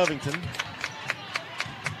side to Covington.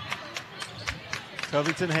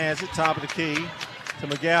 Covington has it, top of the key to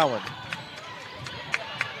McGowan.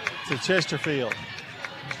 To Chesterfield.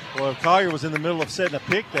 Well, Collier was in the middle of setting a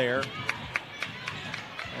pick there.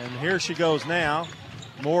 And here she goes now.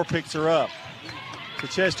 Moore picks her up to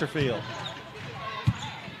Chesterfield.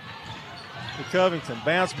 To Covington.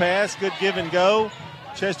 Bounce pass. Good give and go.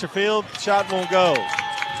 Chesterfield. Shot won't go.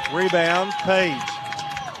 Rebound. Page.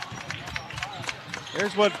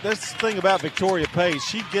 That's the thing about Victoria Page.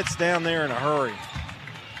 She gets down there in a hurry.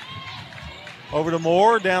 Over to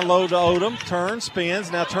Moore. Down low to Odom. Turns.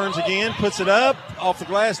 Spins. Now turns again. Puts it up. Off the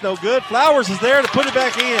glass. No good. Flowers is there to put it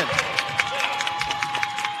back in.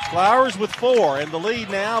 Flowers with 4, and the lead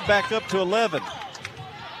now back up to 11.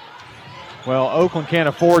 Well, Oakland can't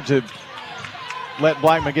afford to let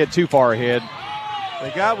Blackman get too far ahead.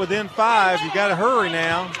 They got within 5. You got to hurry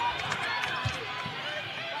now.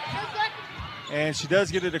 And she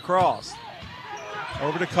does get it across.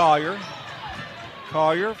 Over to Collier.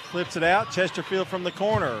 Collier flips it out. Chesterfield from the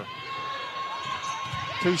corner.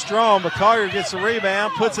 Too strong, but Collier gets the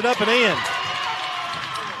rebound, puts it up and in.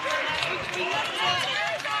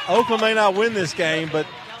 Oakland may not win this game, but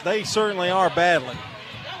they certainly are battling.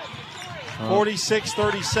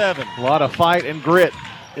 46-37. A lot of fight and grit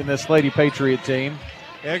in this Lady Patriot team.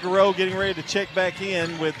 Egaro getting ready to check back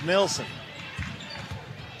in with Nelson.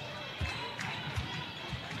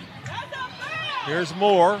 Here's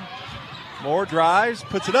Moore. Moore drives,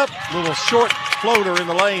 puts it up. Little short floater in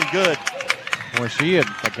the lane. Good. Boy, she and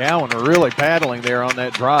McGowan are really paddling there on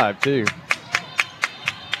that drive, too.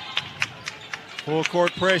 Full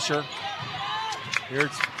court pressure. Here's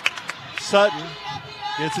Sutton.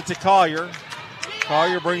 Gets it to Collier.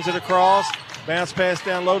 Collier brings it across. Bounce pass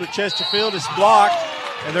down low to Chesterfield. It's blocked,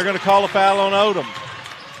 and they're going to call a foul on Odom.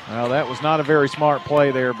 Well, that was not a very smart play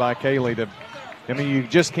there by Kaylee. You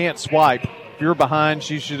just can't swipe. If you're behind,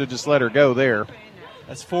 she should have just let her go there.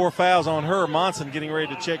 That's 4 fouls on her. Monson getting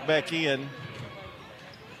ready to check back in.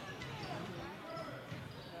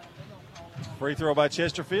 Free throw by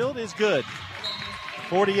Chesterfield is good.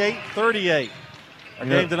 48-38. Our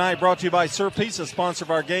game tonight brought to you by Sir Pizza, sponsor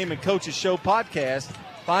of our Game and Coaches Show podcast.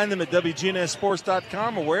 Find them at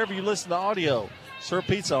WGNSSports.com or wherever you listen to audio. Sir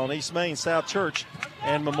Pizza on East Main, South Church,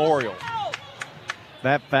 and Memorial.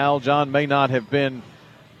 That foul, John, may not have been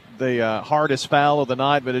the hardest foul of the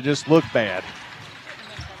night, but it just looked bad.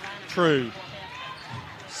 True.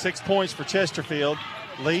 6 points for Chesterfield.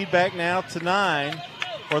 Lead back now to 9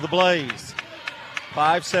 for the Blaze.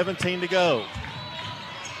 5:17 to go.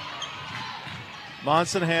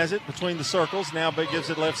 Monson has it between the circles. Now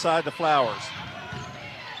gives it left side to Flowers.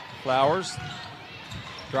 Flowers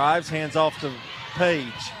drives, hands off to Page.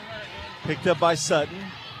 Picked up by Sutton.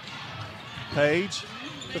 Page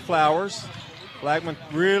to Flowers. Blackman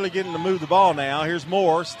really getting to move the ball now. Here's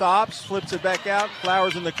Moore. Stops, flips it back out.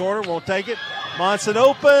 Flowers in the corner, won't take it. Monson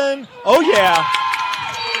open. Oh, yeah.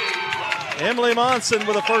 Emily Monson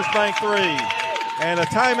with a first bank 3. And a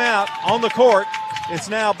timeout on the court. It's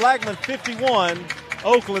now Blackman 51,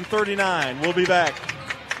 Oakland 39. We'll be back.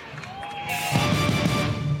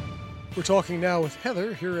 We're talking now with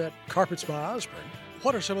Heather here at Carpets by Osborne.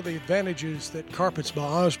 What are some of the advantages that Carpets by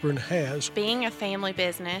Osborne has? Being a family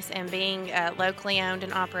business and being locally owned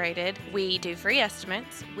and operated, we do free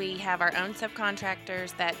estimates. We have our own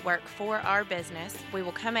subcontractors that work for our business. We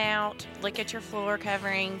will come out, look at your floor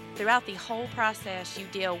covering. Throughout the whole process, you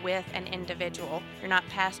deal with an individual. You're not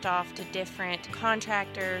passed off to different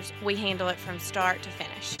contractors. We handle it from start to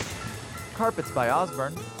finish. Carpets by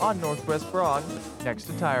Osborne on Northwest Broad, next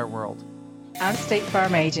to Tire World. I'm State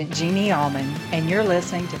Farm Agent Jeannie Allman, and you're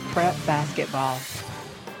listening to Prep Basketball.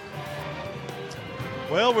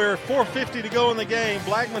 Well, we're 4:50 to go in the game.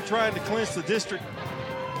 Blackman trying to clinch the district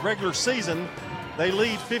regular season. They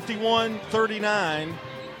lead 51-39.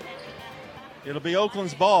 It'll be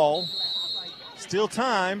Oakland's ball. Still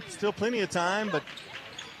time, still plenty of time, but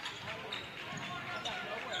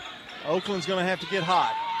Oakland's going to have to get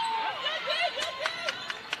hot.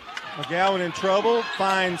 McGowan in trouble,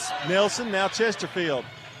 finds Nelson, now Chesterfield.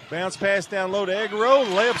 Bounce pass down low to Egaro,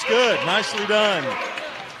 the layup's good, nicely done.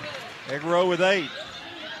 Egaro with 8.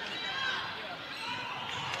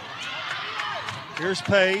 Here's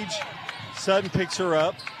Page, Sutton picks her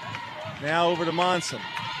up. Now over to Monson.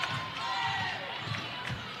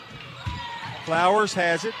 Flowers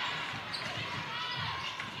has it.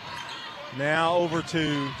 Now over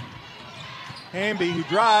to Hamby, who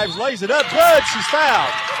drives, lays it up, good, she's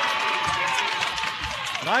fouled.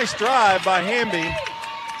 Nice drive by Hamby.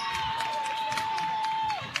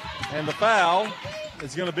 And the foul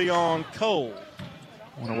is going to be on Cole.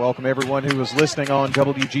 I want to welcome everyone who is listening on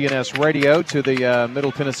WGNS Radio to the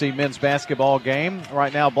Middle Tennessee men's basketball game.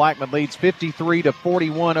 Right now, Blackman leads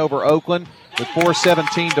 53-41 over Oakland with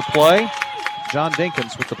 4:17 to play. John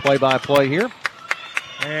Dinkins with the play-by-play here.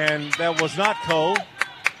 And that was not Cole.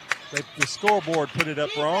 The scoreboard put it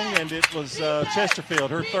up wrong, and it was Chesterfield,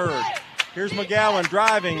 her third. Here's McGowan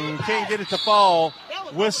driving, can't get it to fall.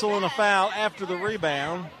 Whistle and a foul after the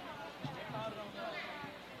rebound.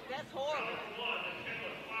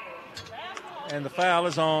 And the foul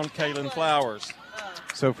is on Kaylin Flowers.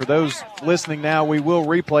 So for those listening now, we will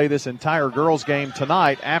replay this entire girls' game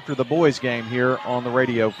tonight after the boys' game here on the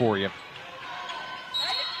radio for you.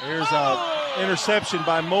 Here's an interception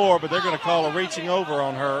by Moore, but they're going to call a reaching over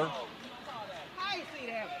on her.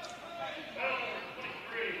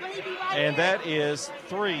 And that is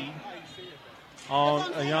 3 on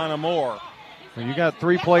Ayana Moore. Well, you got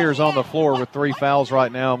 3 players on the floor with 3 fouls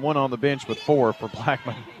right now and 1 on the bench with 4 for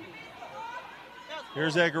Blackman.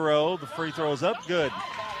 Here's Egero. The free throw is up. Good.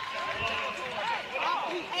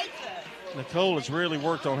 Nicole has really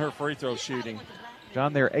worked on her free throw shooting.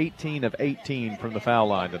 John, they're 18 of 18 from the foul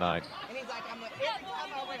line tonight.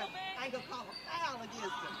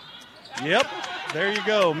 Yep, there you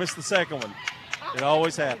go. Missed the second one. It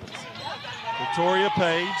always happens. Victoria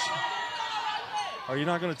Page. Are you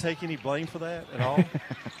not going to take any blame for that at all?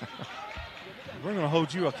 We're going to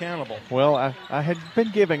hold you accountable. Well, I had been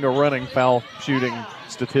giving a running foul shooting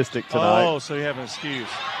statistic tonight. Oh, so you have an excuse.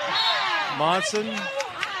 Monson,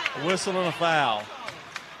 a whistle and a foul.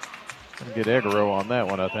 Gonna get Egero on that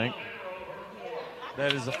one, I think.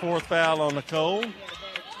 That is the 4th foul on Nicole.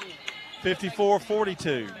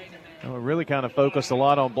 54-42. Well, we really kind of focused a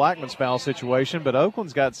lot on Blackman's foul situation, but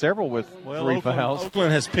Oakland's got several with 3 fouls.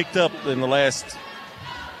 Oakland has picked up in the last,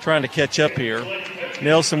 trying to catch up here.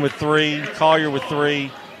 Nelson with 3, Collier with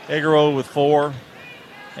 3, Egero with 4,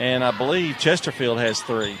 and I believe Chesterfield has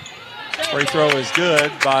 3. Free throw is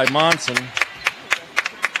good by Monson.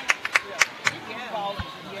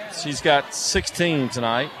 She's got 16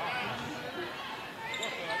 tonight.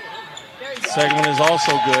 Second one is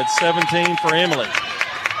also good. 17 for Emily.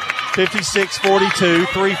 56-42,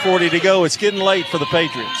 3:40 to go. It's getting late for the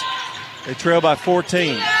Patriots. They trail by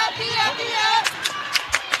 14.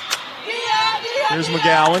 Here's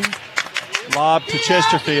McGowan. Lob to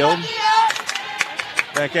Chesterfield.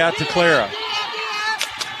 Back out to Clara.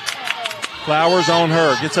 Flowers on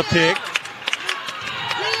her. Gets a pick.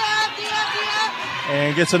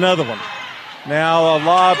 And gets another one. Now a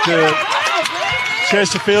lob to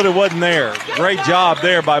Chesterfield. It wasn't there. Great job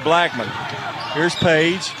there by Blackman. Here's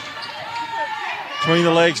Page. Between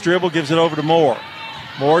the legs dribble, gives it over to Moore.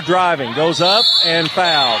 Moore driving, goes up and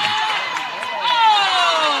fouled.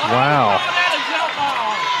 Wow.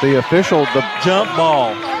 The official, the jump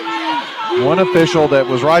ball. One official that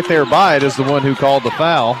was right there by it is the one who called the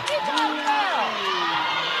foul.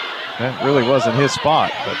 That really wasn't his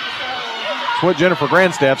spot, but it's what Jennifer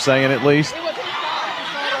Grandstaff's saying at least.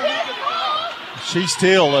 She's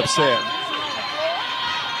still upset.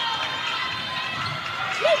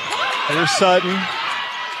 Here's Sutton.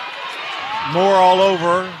 Moore all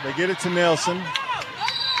over. They get it to Nelson.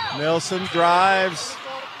 Nelson drives.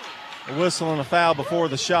 A whistle and a foul before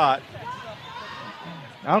the shot.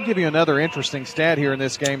 I'll give you another interesting stat here in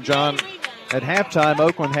this game, John. At halftime,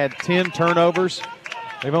 Oakland had 10 turnovers.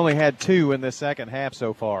 They've only had 2 in this second half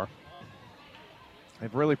so far.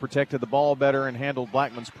 They've really protected the ball better and handled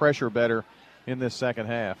Blackman's pressure better in this second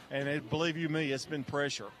half. And believe you me, it's been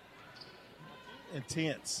pressure.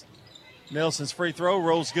 Intense. Nelson's free throw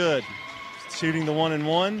rolls good. Shooting the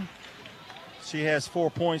 1-and-1. She has 4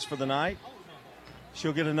 points for the night.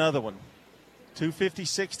 She'll get another one.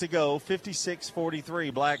 2:56 to go.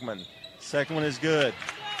 56-43 Blackman. Second one is good.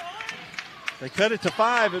 They cut it to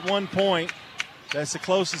 5 at one point. That's the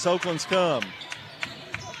closest Oakland's come.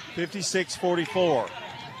 56-44.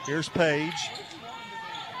 Here's Page.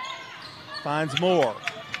 Finds Moore.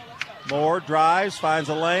 Moore drives, finds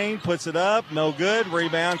a lane, puts it up. No good.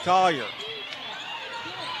 Rebound Collier.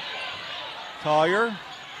 Collier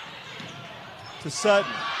to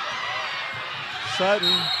Sutton.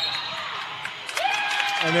 Sutton.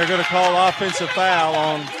 And they're going to call offensive foul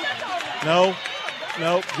on. No,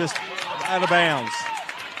 just out of bounds.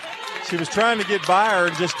 She was trying to get by her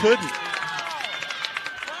and just couldn't.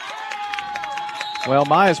 Well,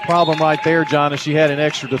 Maya's problem right there, John, is she had an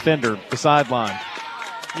extra defender, the sideline.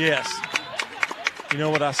 Yes. You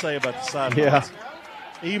know what I say about the sidelines.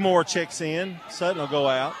 Yeah. Moore checks in. Sutton will go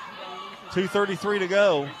out. 2:33 to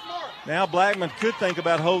go. Now Blackman could think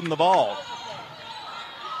about holding the ball.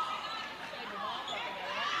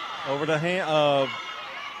 Over to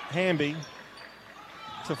Hamby.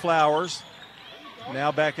 To Flowers.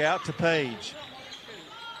 Now back out to Page.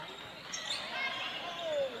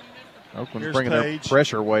 Oakland's Here's bringing Page. their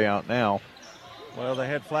pressure way out now. Well, they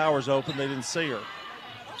had Flowers open. They didn't see her.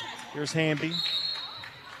 Here's Hamby.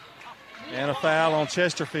 And a foul on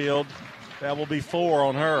Chesterfield. That will be 4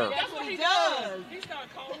 on her. That's what he does. He's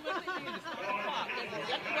not calling what he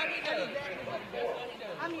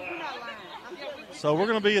is. So we're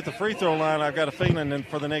going to be at the free throw line, I've got a feeling,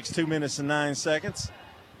 for the next 2 minutes and 9 seconds.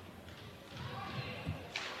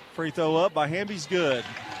 Free throw up by Hamby's good.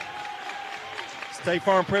 State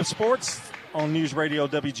Farm Prep Sports on News Radio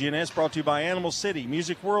WGNS, brought to you by Animal City,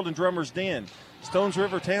 Music World and Drummer's Den, Stones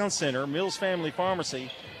River Town Center, Mills Family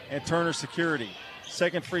Pharmacy, and Turner Security.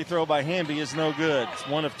 Second free throw by Hamby is no good. It's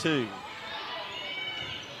 1 of 2.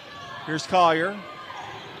 Here's Collier.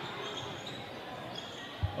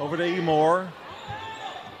 Over to Emore.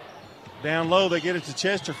 Down low, they get it to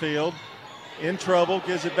Chesterfield. In trouble,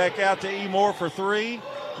 gives it back out to Emore for 3.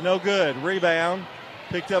 No good. Rebound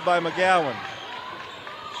picked up by McGowan.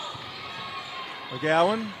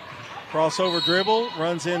 McGowan, crossover dribble,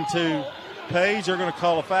 runs into Page. They're going to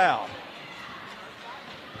call a foul.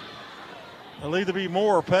 It'll either be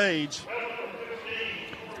Moore or Page.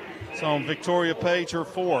 It's on Victoria Page, her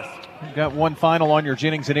 4th. You've got one final on your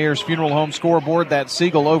Jennings and Ayers Funeral Home scoreboard. That's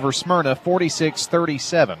Siegel over Smyrna,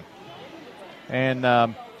 46-37.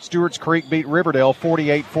 And Stewart's Creek beat Riverdale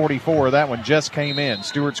 48-44. That one just came in.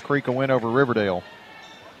 Stewart's Creek a win over Riverdale.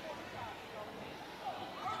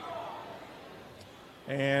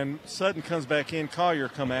 And Sutton comes back in. Collier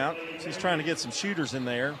come out. She's trying to get some shooters in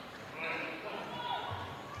there.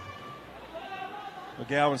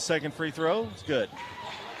 McGowan's second free throw is good.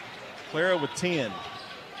 Clara with 10.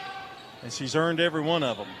 And she's earned every one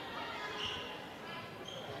of them.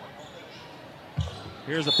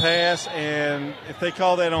 Here's a pass, and if they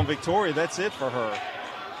call that on Victoria, that's it for her.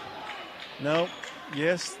 No,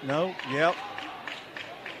 yes, no, yep.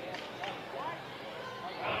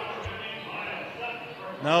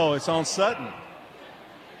 No, it's on Sutton.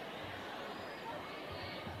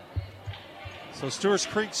 So Stewart's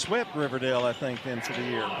Creek swept Riverdale, I think, then for the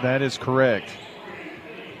year. That is correct.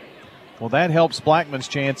 Well, that helps Blackman's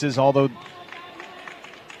chances, although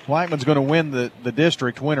Blackman's going to win the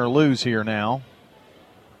district, win or lose here now.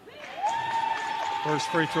 First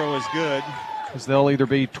free throw is good. Because they'll either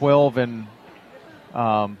be 12 and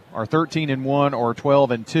or 13 and 1 or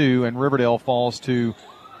 12 and 2, and Riverdale falls to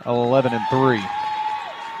 11 and 3.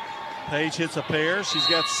 Page hits a pair. She's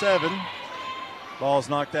got 7. Ball's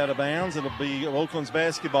knocked out of bounds. It'll be Oakland's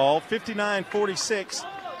basketball. 59-46.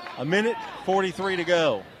 A minute 43 to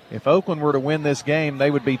go. If Oakland were to win this game,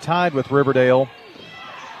 they would be tied with Riverdale.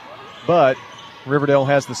 But Riverdale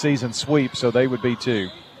has the season sweep, so they would be 2.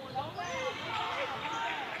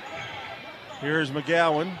 Here's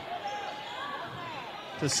McGowan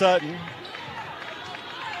to Sutton.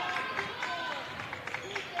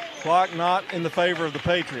 Clock not in the favor of the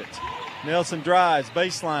Patriots. Nelson drives,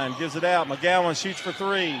 baseline, gives it out. McGowan shoots for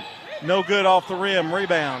 3. No good off the rim.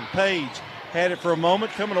 Rebound. Page had it for a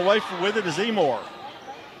moment. Coming away with it is Emore.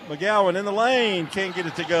 McGowan in the lane. Can't get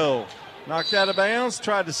it to go. Knocked out of bounds.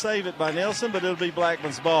 Tried to save it by Nelson, but it'll be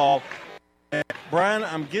Blackman's ball. And Brian,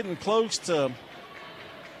 I'm getting close to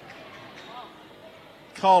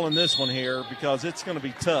calling this one here because it's going to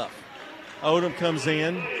be tough. Odom comes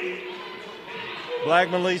in.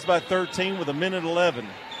 Blackman leads by 13 with a minute 11.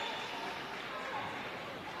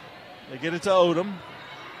 They get it to Odom.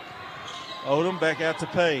 Odom back out to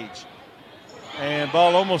Page. And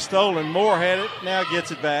ball almost stolen. Moore had it, now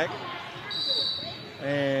gets it back.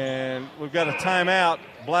 And we've got a timeout,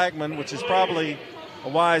 Blackman, which is probably a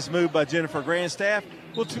wise move by Jennifer Grandstaff.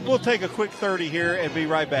 We'll take a quick 30 here and be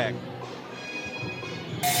right back.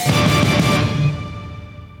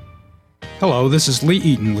 Hello, this is Lee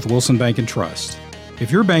Eaton with Wilson Bank and Trust.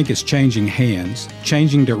 If your bank is changing hands,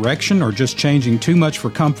 changing direction, or just changing too much for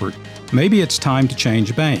comfort, maybe it's time to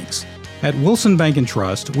change banks. At Wilson Bank and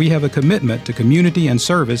Trust, we have a commitment to community and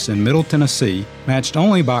service in Middle Tennessee, matched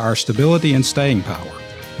only by our stability and staying power.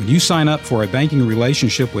 When you sign up for a banking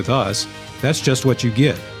relationship with us, that's just what you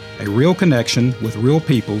get, a real connection with real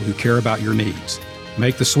people who care about your needs.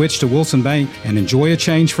 Make the switch to Wilson Bank and enjoy a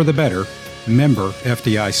change for the better. Member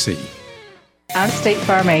FDIC. I'm State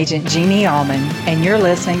Farm Agent Jeannie Allman, and you're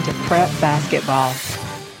listening to Prep Basketball.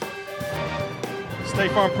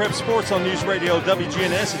 State Farm Prep Sports on News Radio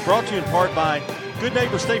WGNS is brought to you in part by Good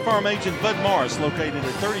Neighbor State Farm Agent Bud Morris, located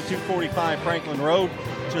at 3245 Franklin Road,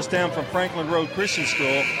 just down from Franklin Road Christian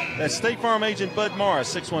School. That's State Farm Agent Bud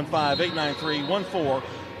Morris,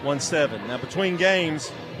 615-893-1417. Now, between games,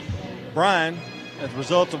 Brian, as a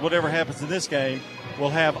result of whatever happens in this game, will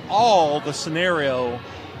have all the scenario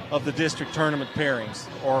of the district tournament pairings,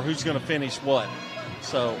 or who's going to finish what.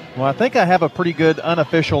 So, well, I think I have a pretty good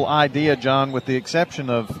unofficial idea, John, with the exception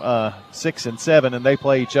of 6 and 7, and they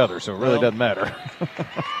play each other, so it really doesn't matter.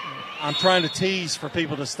 I'm trying to tease for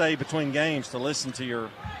people to stay between games to listen to your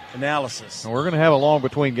analysis. And we're going to have a long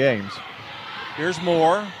between games. Here's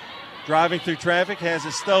Moore. Driving through traffic, has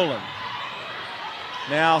it stolen.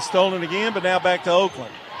 Now stolen again, but now back to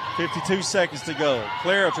Oakland. 52 seconds to go.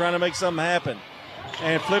 Clara trying to make something happen.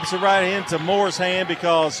 And flips it right into Moore's hand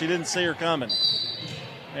because she didn't see her coming.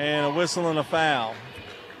 And a whistle and a foul.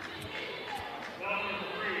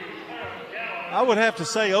 I would have to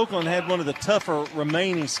say Oakland had one of the tougher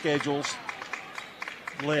remaining schedules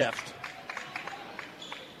left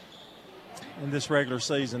in this regular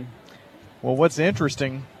season. Well, what's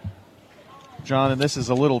interesting, John, and this is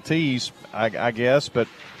a little tease, I guess, but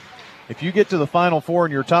if you get to the Final Four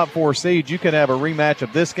in your top 4 seeds, you can have a rematch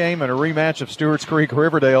of this game and a rematch of Stewart's Creek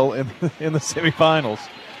Riverdale in the semifinals.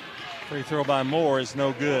 Free throw by Moore is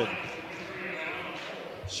no good.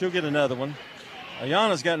 She'll get another one.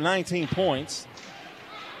 Ayana's got 19 points.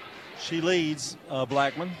 She leads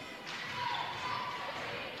Blackman.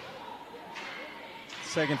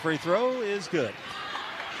 Second free throw is good.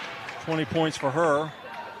 20 points for her.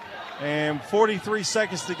 And 43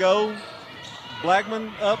 seconds to go.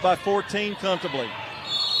 Blackman up by 14 comfortably.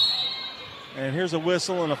 And here's a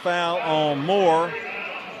whistle and a foul on Moore.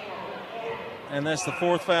 And that's the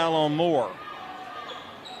 4th foul on Moore.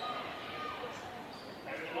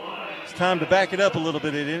 It's time to back it up a little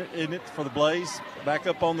bit, isn't it, for the Blaze? Back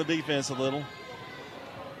up on the defense a little.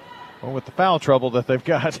 Well, with the foul trouble that they've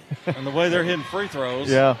got. And the way they're hitting free throws.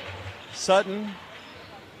 Yeah. Sutton.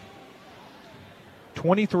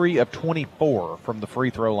 23 of 24 from the free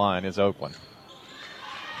throw line is Oakland.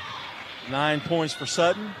 9 points for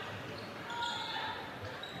Sutton.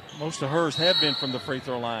 Most of hers have been from the free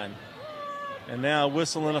throw line. And now a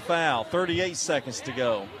whistle and a foul. 38 seconds to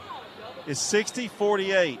go. It's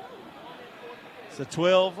 60-48. It's a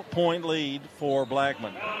 12-point lead for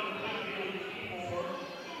Blackman.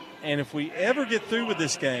 And if we ever get through with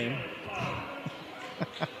this game,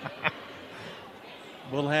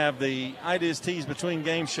 we'll have the Ideas Tees Between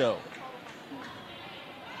Game show.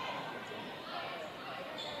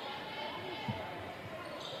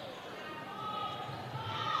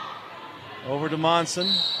 Over to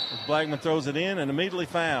Monson. Blackman throws it in and immediately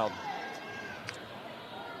fouled.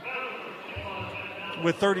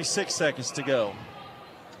 With 36 seconds to go.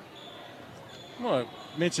 I want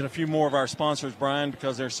to mention a few more of our sponsors, Brian,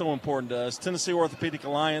 because they're so important to us. Tennessee Orthopedic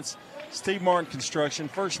Alliance, Steve Martin Construction,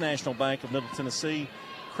 First National Bank of Middle Tennessee,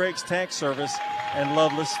 Craig's Tax Service, and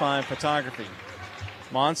Loveless Fine Photography.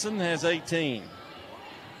 Monson has 18.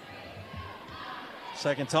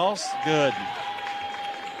 Second toss, good.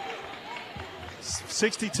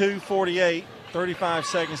 62-48, 35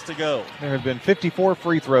 seconds to go. There have been 54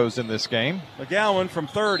 free throws in this game. McGowan from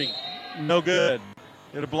 30, no good.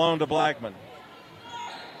 It have blown to Blackman.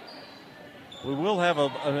 We will have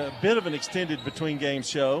a bit of an extended between game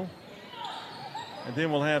show. And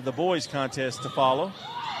then we'll have the boys contest to follow.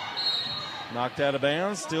 Knocked out of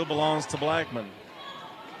bounds, still belongs to Blackman.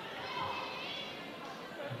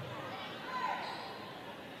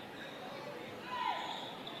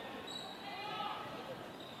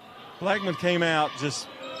 Blackman came out just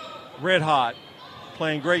red hot,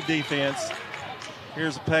 playing great defense.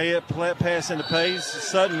 Here's a pass into Pace.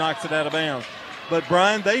 Sutton knocks it out of bounds. But,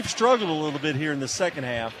 Brian, they've struggled a little bit here in the second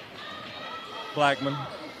half, Blackman.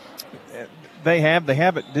 They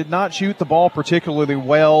did not shoot the ball particularly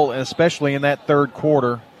well, especially in that third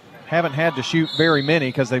quarter. Haven't had to shoot very many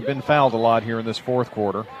because they've been fouled a lot here in this fourth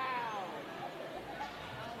quarter.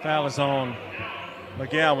 Foul is on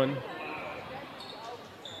McGowan.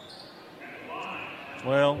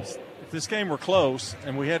 Well, if this game were close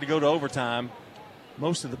and we had to go to overtime,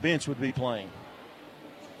 most of the bench would be playing.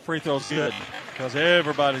 Free throw's good because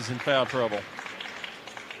everybody's in foul trouble.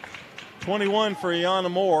 21 for Iana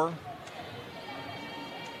Moore.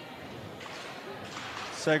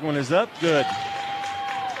 Second one is up, good.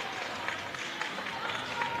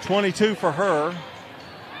 22 for her.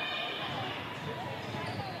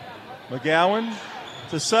 McGowan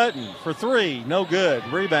to Sutton for 3, no good.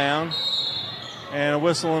 Rebound and a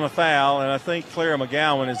whistle and a foul, and I think Clara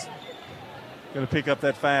McGowan is going to pick up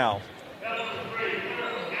that foul.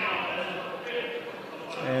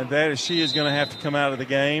 And she is going to have to come out of the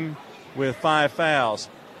game with 5 fouls.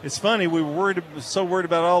 It's funny, we were so worried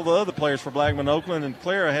about all the other players for Blackman Oakland, and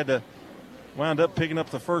Clara had to wound up picking up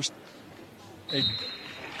the first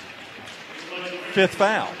 5th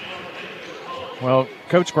foul. Well,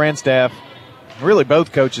 Coach Grandstaff, really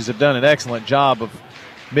both coaches have done an excellent job of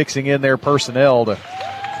mixing in their personnel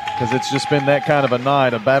because it's just been that kind of a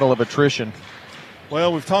night, a battle of attrition.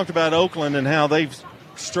 Well, we've talked about Oakland and how they've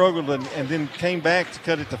struggled and then came back to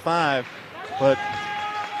cut it to 5, but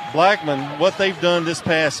Blackman, what they've done this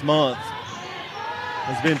past month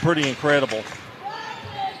has been pretty incredible.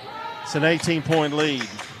 It's an 18-point lead.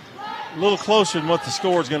 A little closer than what the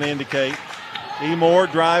score is going to indicate. E. Moore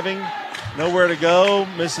driving, nowhere to go,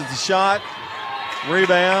 misses the shot.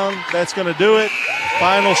 Rebound, that's going to do it.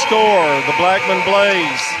 Final score, the Blackman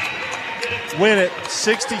Blaze win it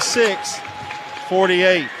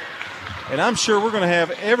 66-48. And I'm sure we're going to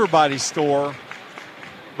have everybody's score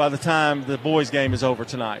by the time the boys' game is over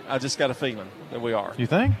tonight. I just got a feeling that we are. You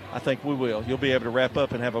think? I think we will. You'll be able to wrap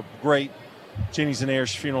up and have a great Jennings and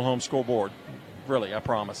Ayers Funeral Home scoreboard. Really, I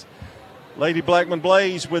promise. Lady Blackman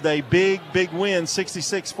Blaze with a big win,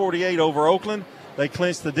 66-48 over Oakland. They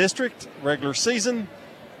clinched the district regular season.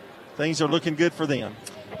 Things are looking good for them.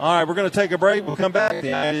 All right, we're going to take a break. We'll come back. The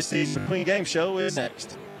ISC Queen Game Show is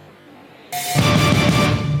next.